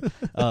you. So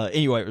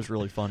anyway, it was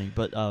really funny.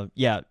 But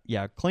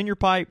clean your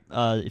pipe.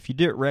 If you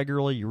do it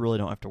regularly, you really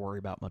don't have to worry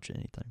about much of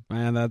anything.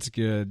 Man, that's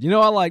good.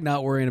 I like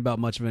not worrying about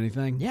much of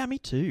anything. Yeah, me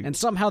too. And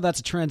somehow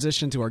that's a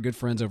transition to our good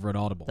friends over at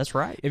Audible. That's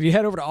right. If you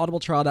head over to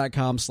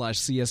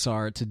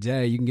audibletrial.com/CSR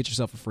today, you can get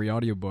yourself a free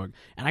audiobook.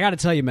 And I got to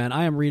tell you, man,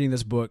 I am reading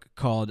this book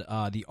called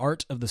The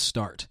Art of the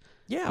Start.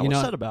 Yeah,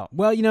 what's that about?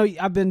 Well,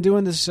 I've been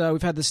doing this.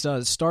 We've had this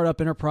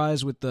startup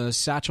enterprise with the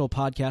Satchel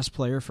podcast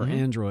player for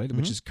Android,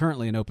 which is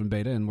currently in open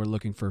beta, and we're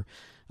looking for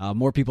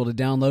more people to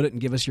download it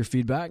and give us your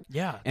feedback.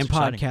 Yeah, and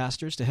exciting.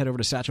 Podcasters to head over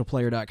to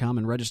satchelplayer.com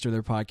and register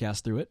their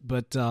podcast through it.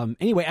 But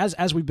anyway,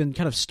 as we've been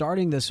kind of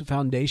starting this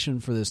foundation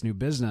for this new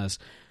business,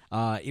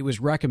 it was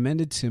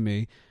recommended to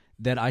me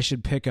that I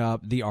should pick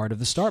up The Art of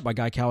the Start by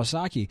Guy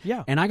Kawasaki.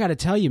 Yeah. And I got to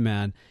tell you,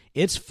 man,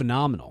 it's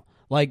phenomenal.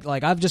 Like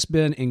I've just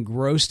been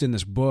engrossed in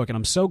this book, and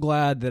I'm so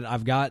glad that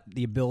I've got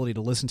the ability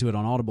to listen to it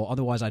on Audible.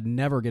 Otherwise, I'd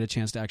never get a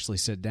chance to actually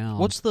sit down.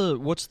 What's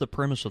the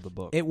premise of the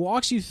book? It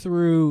walks you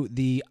through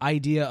the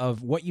idea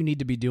of what you need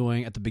to be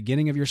doing at the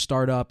beginning of your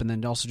startup, and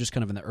then also just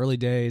kind of in the early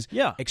days.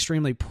 Yeah.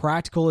 Extremely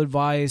practical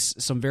advice,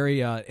 some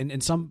very,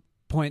 in some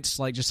points,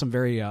 like just some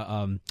very...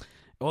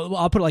 Well,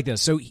 I'll put it like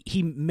this. So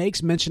he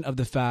makes mention of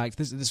the fact,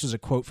 this was a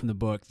quote from the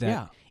book,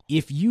 that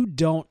if you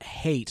don't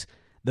hate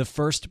the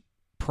first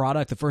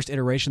product, the first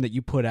iteration that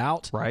you put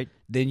out, right,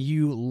 then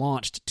you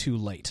launched too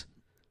late.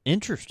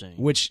 Interesting.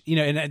 Which,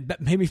 and that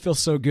made me feel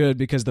so good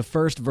because the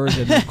first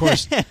version, of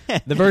course,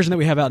 the version that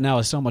we have out now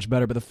is so much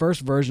better, but the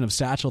first version of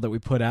Satchel that we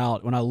put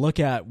out, when I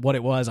look at what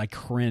it was, I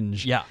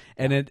cringe. Yeah.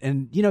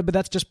 But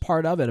that's just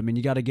part of it. I mean,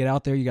 you got to get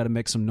out there, you got to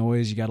make some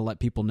noise, you got to let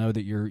people know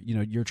that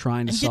you're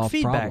trying to solve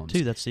feedback problems.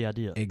 too. That's the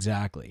idea.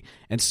 Exactly.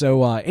 And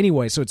so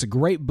anyway, so it's a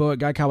great book.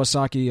 Guy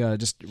Kawasaki,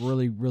 just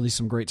really, really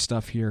some great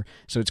stuff here.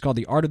 So it's called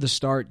The Art of the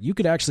Start. You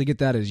could actually get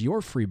that as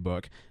your free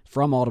book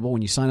from Audible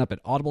when you sign up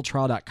at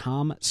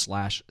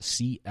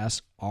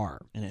audibletrial.com/CSR.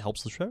 And it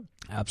helps the show.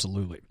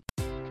 Absolutely.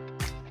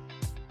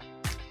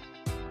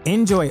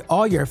 Enjoy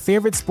all your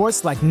favorite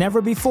sports like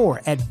never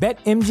before at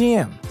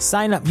BetMGM.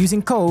 Sign up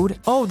using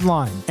code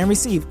OldLine and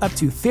receive up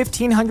to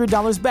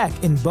 $1,500 back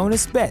in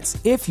bonus bets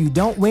if you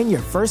don't win your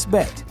first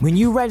bet. When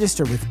you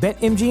register with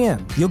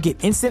BetMGM, you'll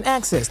get instant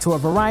access to a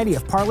variety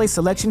of parlay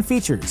selection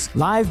features,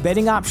 live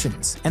betting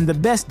options, and the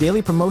best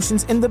daily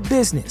promotions in the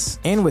business.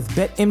 And with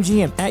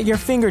BetMGM at your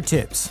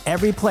fingertips,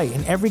 every play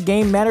and every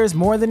game matters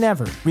more than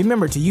ever.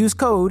 Remember to use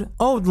code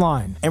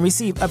OldLine and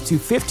receive up to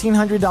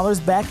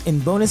 $1,500 back in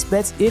bonus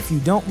bets if you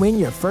don't win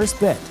your first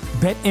bet.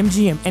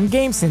 BetMGM and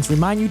GameSense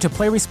remind you to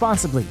play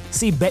responsibly.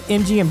 See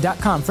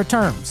BetMGM.com for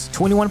terms.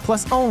 21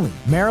 plus only.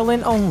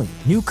 Maryland only.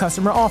 New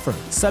customer offer.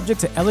 Subject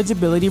to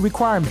eligibility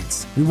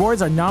requirements.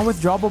 Rewards are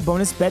non-withdrawable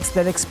bonus bets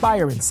that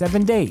expire in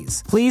 7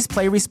 days. Please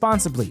play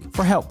responsibly.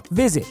 For help,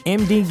 visit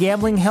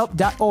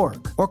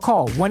mdgamblinghelp.org or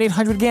call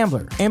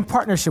 1-800-GAMBLER in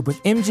partnership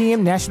with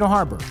MGM National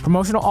Harbor.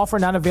 Promotional offer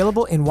not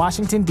available in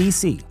Washington,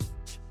 D.C.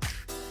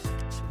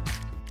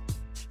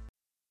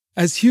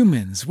 As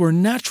humans, we're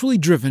naturally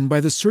driven by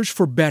the search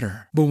for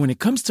better. But when it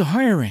comes to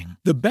hiring,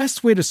 the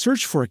best way to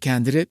search for a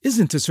candidate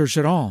isn't to search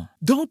at all.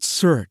 Don't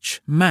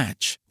search,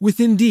 match with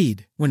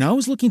Indeed. When I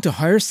was looking to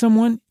hire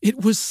someone,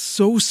 it was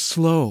so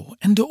slow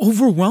and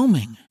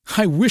overwhelming.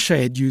 I wish I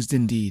had used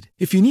Indeed.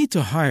 If you need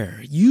to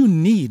hire, you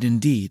need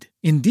Indeed.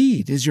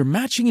 Indeed is your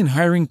matching and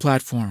hiring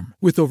platform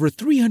with over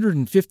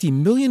 350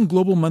 million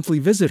global monthly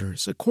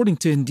visitors, according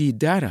to Indeed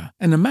data,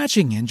 and a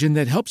matching engine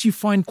that helps you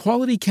find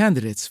quality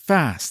candidates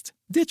fast.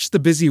 Ditch the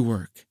busy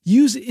work.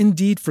 Use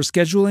Indeed for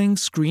scheduling,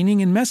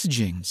 screening, and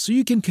messaging so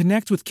you can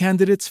connect with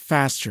candidates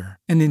faster.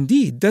 And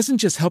Indeed doesn't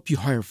just help you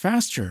hire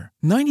faster.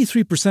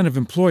 93% of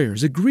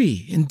employers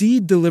agree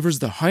Indeed delivers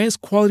the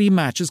highest quality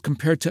matches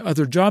compared to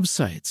other job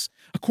sites,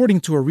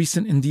 according to a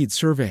recent Indeed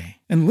survey.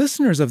 And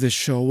listeners of this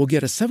show will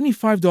get a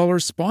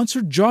 $75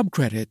 sponsored job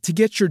credit to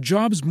get your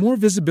jobs more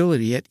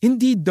visibility at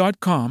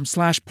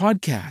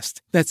Indeed.com/podcast.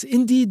 That's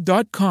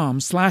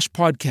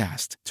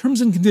Indeed.com/podcast.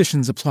 Terms and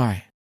conditions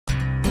apply.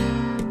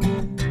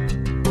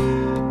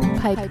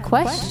 Pipe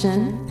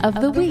question of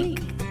the week.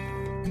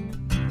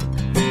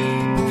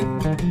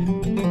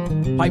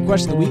 Pipe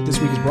question of the week this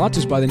week is brought to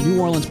us by the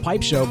New Orleans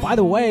Pipe Show. By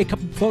the way, a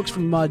couple of folks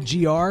from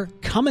GR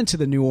coming to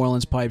the New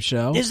Orleans Pipe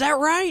Show. Is that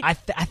right? I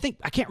think,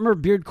 I can't remember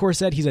if Beardcore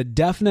said he's a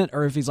definite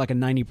or if he's like a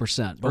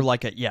 90%. Or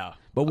like a, yeah.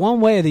 But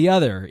one way or the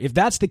other, if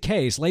that's the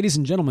case, ladies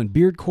and gentlemen,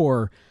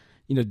 Beardcore,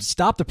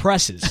 stop the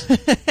presses.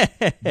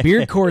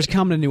 Beardcore is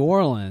coming to New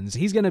Orleans.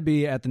 He's going to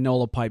be at the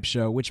NOLA Pipe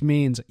Show, which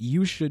means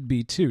you should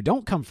be too.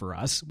 Don't come for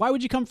us. Why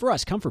would you come for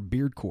us? Come for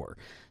Beardcore.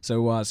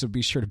 So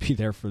be sure to be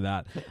there for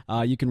that.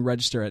 You can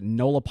register at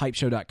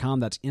NOLAPipeshow.com.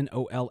 That's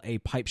NOLA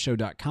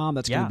Pipeshow.com.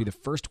 That's going to be the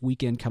first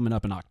weekend coming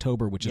up in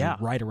October, which is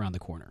right around the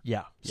corner.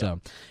 Yeah. So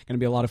going to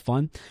be a lot of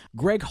fun.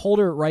 Greg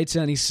Holder writes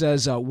in, he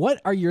says,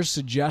 what are your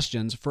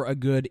suggestions for a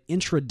good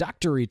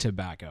introductory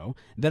tobacco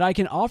that I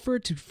can offer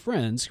to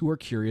friends who are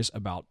curious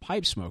about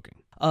pipe smoking?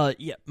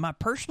 My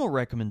personal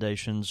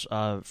recommendations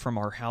from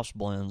our house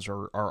blends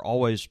are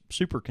always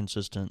super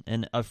consistent.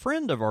 And a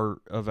friend of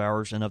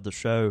ours and of the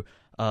show,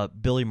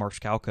 Billy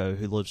Marscalco,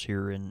 who lives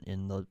here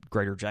in the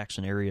greater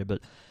Jackson area,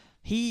 but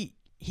he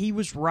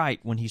was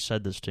right when he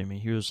said this to me.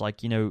 He was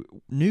like,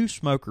 new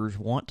smokers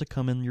want to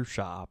come in your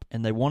shop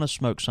and they want to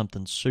smoke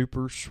something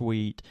super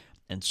sweet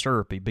and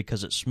syrupy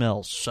because it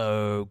smells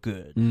so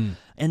good.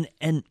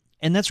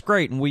 And that's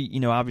great, and we,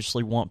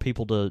 obviously want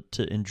people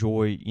to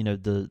enjoy,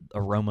 the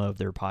aroma of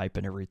their pipe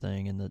and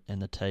everything,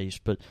 and the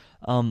taste. But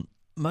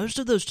most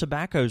of those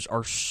tobaccos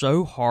are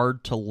so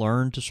hard to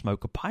learn to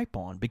smoke a pipe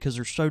on because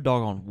they're so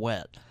doggone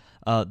wet.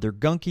 They're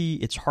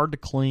gunky. It's hard to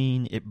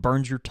clean. It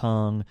burns your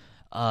tongue,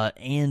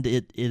 and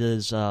it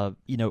is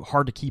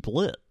hard to keep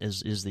lit.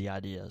 Is the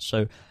idea.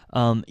 So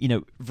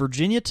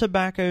Virginia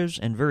tobaccos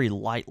and very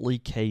lightly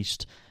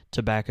cased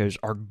tobaccos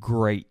are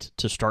great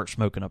to start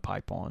smoking a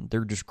pipe on.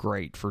 They're just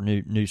great for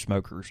new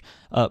smokers.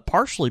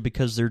 Partially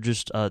because they're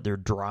just they're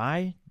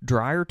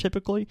drier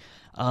typically,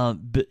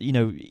 but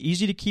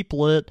easy to keep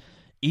lit,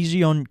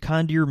 easy on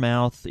kind of your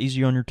mouth,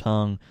 easy on your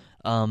tongue.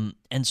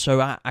 And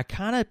so I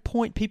kind of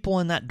point people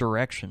in that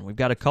direction. We've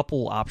got a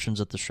couple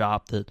options at the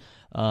shop that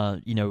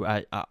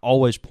I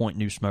always point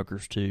new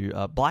smokers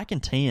to. Black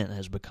and Tan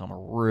has become a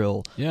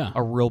real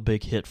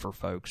big hit for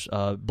folks.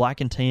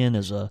 Black and Tan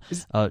is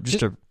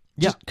just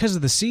because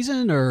of the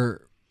season,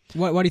 or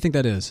why do you think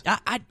that is?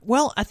 I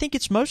think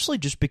it's mostly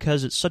just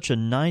because it's such a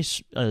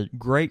nice,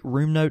 great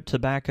room note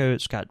tobacco.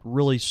 It's got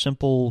really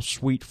simple,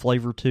 sweet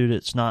flavor to it.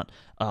 It's not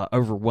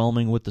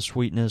overwhelming with the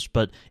sweetness,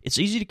 but it's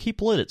easy to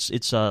keep lit.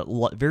 It's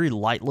very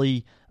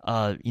lightly,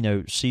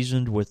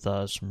 seasoned with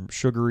some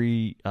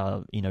sugary,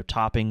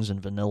 toppings and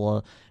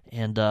vanilla,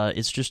 and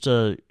it's just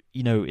a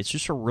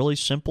really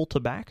simple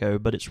tobacco,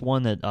 but it's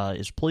one that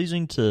is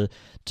pleasing to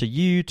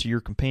you, to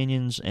your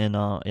companions, and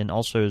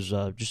also is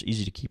just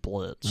easy to keep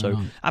lit. So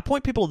I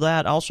point people to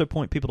that. I also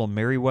point people to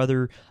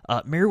Merriweather.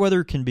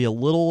 Merriweather can be a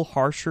little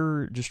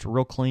harsher, just a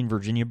real clean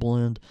Virginia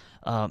blend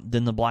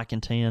than the Black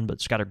and Tan, but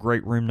it's got a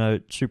great room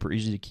note, super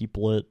easy to keep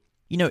lit.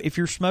 If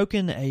you're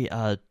smoking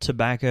a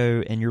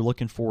tobacco and you're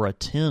looking for a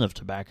tin of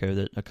tobacco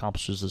that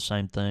accomplishes the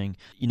same thing,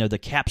 the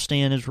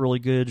Capstan is really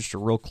good, just a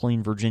real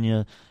clean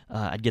Virginia.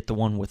 I'd get the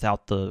one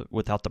without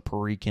the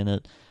Perique in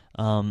it.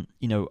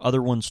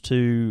 Other ones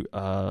too,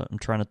 I'm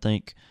trying to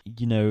think,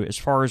 as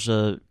far as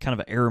a kind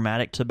of an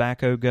aromatic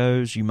tobacco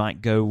goes, you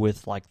might go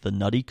with like the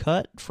Nutty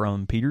Cut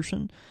from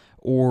Peterson,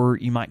 or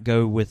you might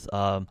go with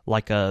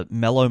like a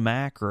Mellow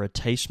Mac or a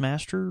Taste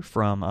Master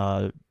from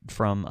our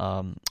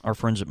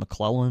friends at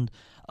McClelland.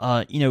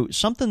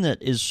 Something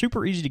that is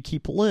super easy to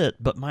keep lit,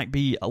 but might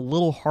be a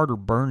little harder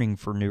burning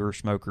for newer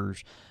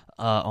smokers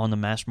on the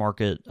mass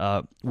market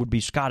would be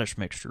Scottish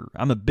Mixture.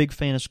 I'm a big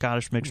fan of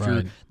Scottish Mixture.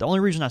 Right. The only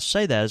reason I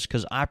say that is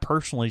because I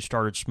personally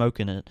started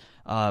smoking it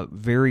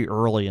very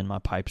early in my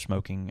pipe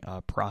smoking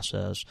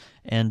process,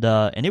 and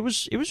it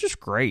was just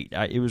great.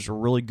 It was a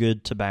really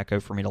good tobacco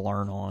for me to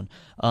learn on.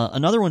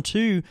 Another one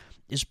too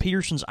is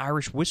Peterson's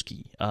Irish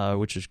Whiskey,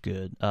 which is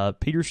good.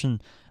 Peterson,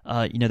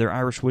 their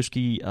Irish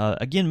Whiskey.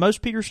 Again,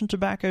 most Peterson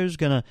tobacco is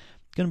gonna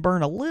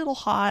burn a little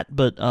hot,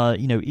 but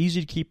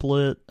easy to keep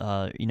lit,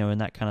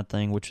 and that kind of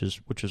thing, which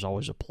is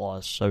always a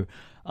plus. So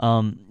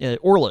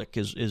Orlick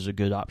is a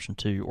good option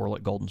too,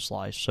 Orlick Golden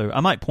Slice. So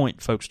I might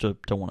point folks to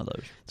one of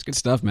those. It's good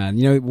stuff, man.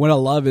 What I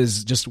love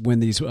is just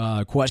when these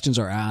questions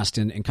are asked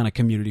in kind of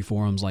community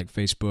forums like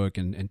Facebook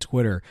and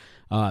Twitter,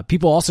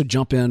 People also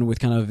jump in with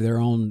kind of their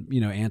own,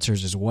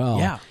 answers as well.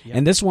 Yeah.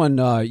 And this one,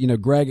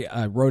 Greg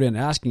wrote in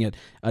asking it.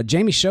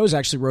 Jamie Shows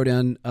actually wrote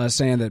in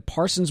saying that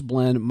Parsons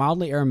blend,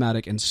 mildly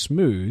aromatic and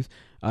smooth.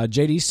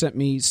 JD sent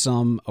me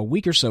some a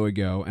week or so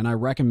ago, and I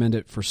recommend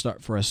it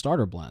for a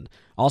starter blend.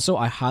 Also,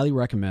 I highly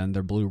recommend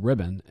their Blue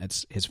Ribbon.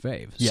 It's his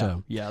fave.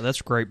 Yeah,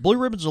 that's great. Blue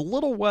Ribbon's a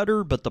little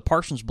wetter, but the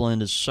Parsons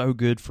blend is so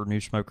good for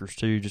new smokers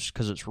too, just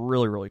because it's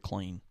really, really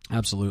clean.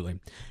 Absolutely.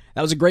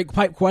 That was a great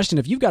pipe question.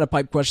 If you've got a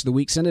pipe question of the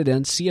week, send it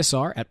in,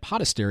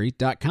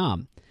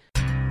 csr@podastery.com.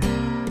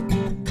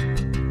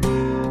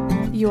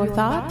 Your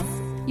thoughts,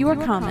 your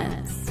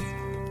comments,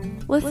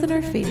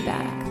 listener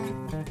feedback.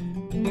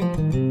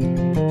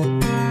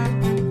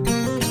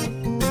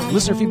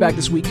 Listener feedback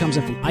this week comes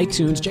in from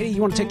iTunes. JD, you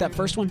want to take that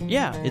first one?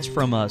 Yeah, it's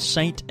from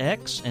Saint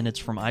X, and it's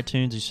from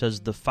iTunes. He says,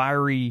 the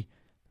Fiery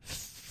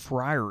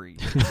Friary.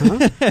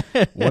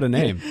 What a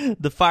name.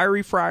 The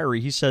Fiery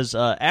Friary. He says,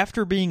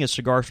 after being a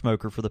cigar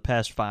smoker for the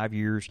past 5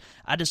 years,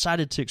 I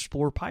decided to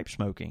explore pipe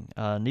smoking.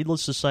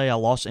 Needless to say, I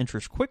lost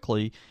interest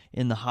quickly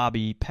in the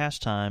hobby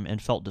pastime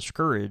and felt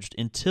discouraged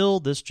until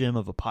this gem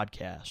of a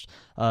podcast.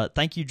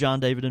 Thank you,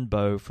 John, David, and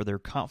Bo, for their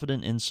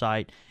confident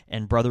insight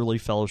and brotherly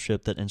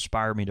fellowship that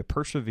inspired me to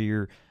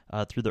persevere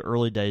through the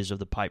early days of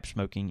the pipe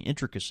smoking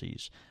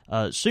intricacies.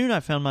 Soon I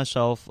found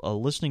myself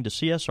listening to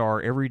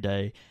CSR every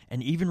day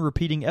and even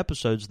repeating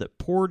episodes that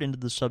poured into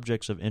the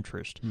subjects of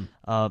interest.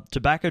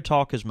 Tobacco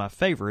Talk is my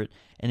favorite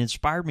and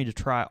inspired me to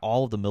try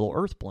all of the Middle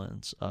Earth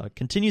blends.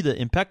 Continue the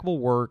impeccable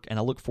work, and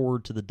I look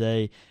forward to the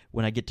day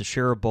when I get to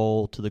share a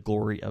bowl to the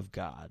glory of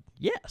God.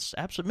 Yes,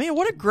 absolutely. Man,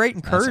 what a great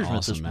encouragement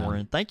awesome, this man.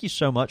 morning. Thank you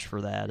so much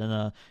for that.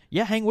 And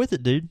hang with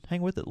it, dude.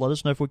 Hang with it. Let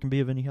us know if we can be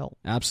of any help.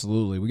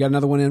 Absolutely. We got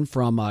another one in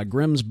from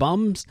Grimm's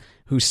Bums,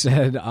 who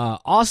said,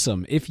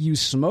 awesome. If you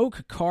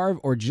smoke, carve,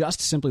 or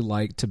just simply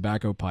like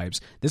tobacco pipes,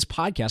 this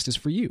podcast is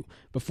for you.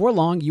 Before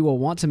long, you will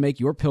want to make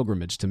your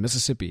pilgrimage to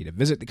Mississippi to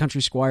visit the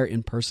Country Squire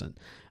in person.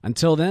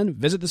 Until then,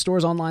 visit the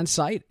store's online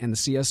site and the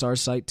CSR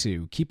site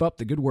too. Keep up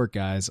the good work,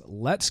 guys.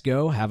 Let's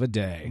go have a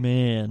day.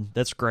 Man,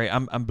 that's great.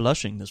 I'm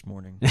blushing this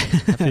morning.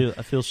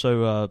 I feel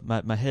so.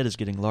 My head is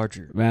getting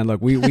larger. Man,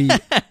 look, we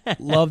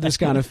love this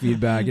kind of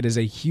feedback. It is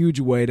a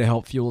huge way to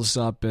help fuel us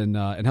up and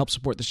help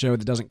support the show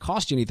that doesn't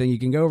cost you anything. You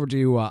can go over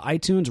to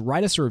iTunes,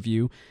 write us a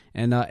review,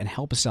 and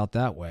help us out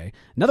that way.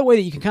 Another way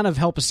that you can kind of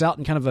help us out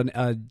in kind of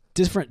a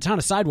different kind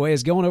of side way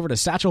is going over to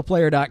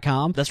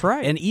satchelplayer.com. That's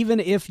right. And even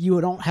if you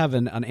don't have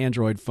an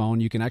Android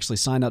phone, you can actually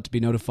sign up to be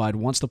notified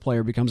once the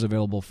player becomes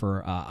available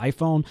for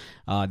iPhone.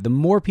 The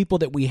more people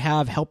that we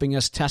have helping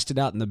us test it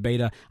out in the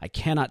beta, I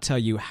cannot tell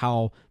you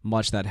how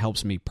much that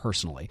helps me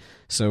personally.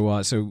 So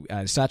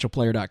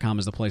satchelplayer.com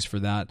is the place for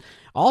that.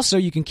 Also,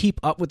 you can keep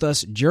up with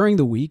us during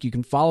the week. You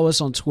can follow us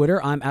on Twitter.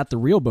 I'm at The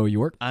Real Bo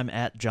York. I'm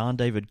at John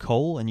David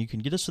Cole, and you can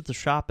get us at the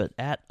shop at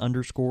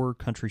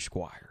 _Country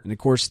Squire. And of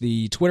course,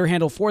 the Twitter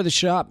handle for the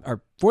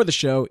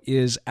show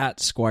is at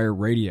Squire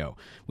Radio.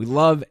 We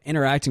love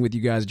interacting with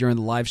you guys during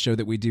the live show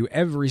that we do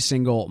every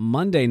single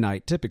Monday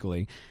night,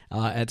 typically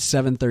at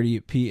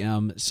 7:30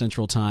 p.m.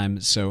 Central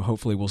Time. So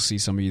hopefully we'll see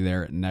some of you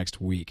there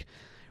next week.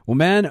 Well,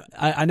 man,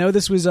 I know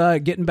this was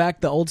getting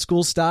back the old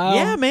school style.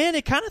 Yeah, man,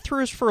 it kind of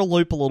threw us for a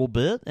loop a little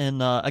bit,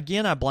 and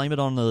again, I blame it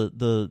on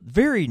the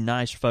very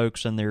nice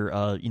folks and their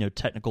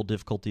technical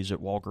difficulties at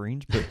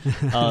Walgreens.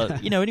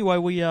 But anyway,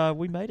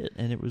 we made it,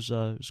 and it was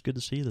good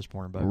to see you this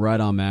morning, buddy. Right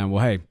on, man.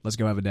 Well, hey, let's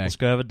go have a day. Let's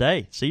go have a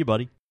day. See you,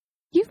 buddy.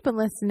 You've been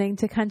listening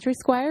to Country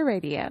Squire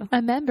Radio,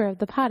 a member of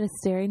the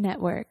Podastery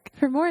Network.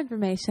 For more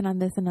information on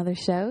this and other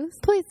shows,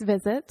 please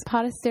visit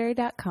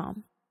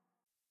podastery.com.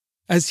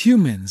 As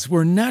humans,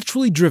 we're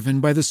naturally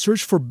driven by the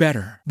search for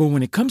better. But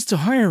when it comes to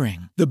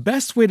hiring, the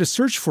best way to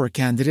search for a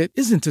candidate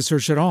isn't to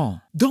search at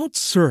all. Don't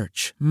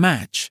search,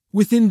 match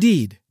with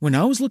Indeed. When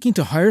I was looking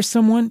to hire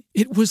someone,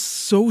 it was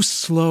so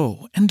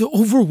slow and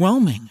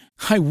overwhelming.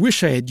 I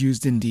wish I had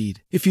used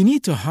Indeed. If you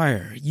need to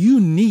hire,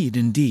 you need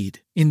Indeed.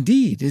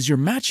 Indeed is your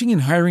matching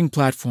and hiring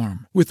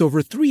platform with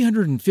over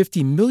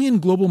 350 million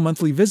global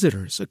monthly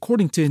visitors,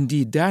 according to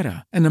Indeed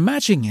data, and a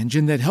matching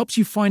engine that helps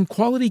you find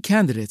quality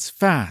candidates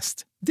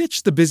fast.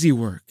 Ditch the busy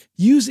work.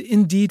 Use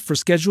Indeed for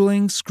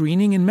scheduling,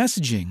 screening, and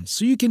messaging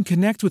so you can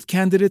connect with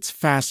candidates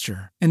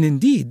faster. And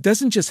Indeed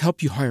doesn't just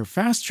help you hire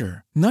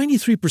faster.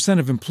 93%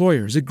 of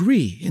employers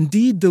agree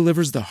Indeed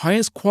delivers the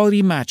highest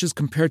quality matches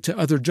compared to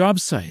other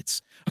job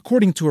sites,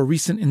 according to a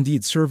recent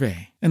Indeed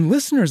survey. And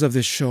listeners of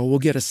this show will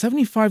get a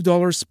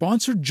 $75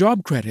 sponsored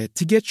job credit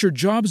to get your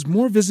jobs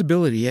more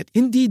visibility at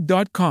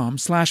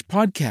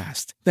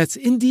Indeed.com/podcast. That's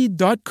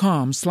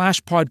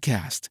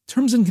Indeed.com/podcast.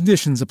 Terms and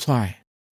conditions apply.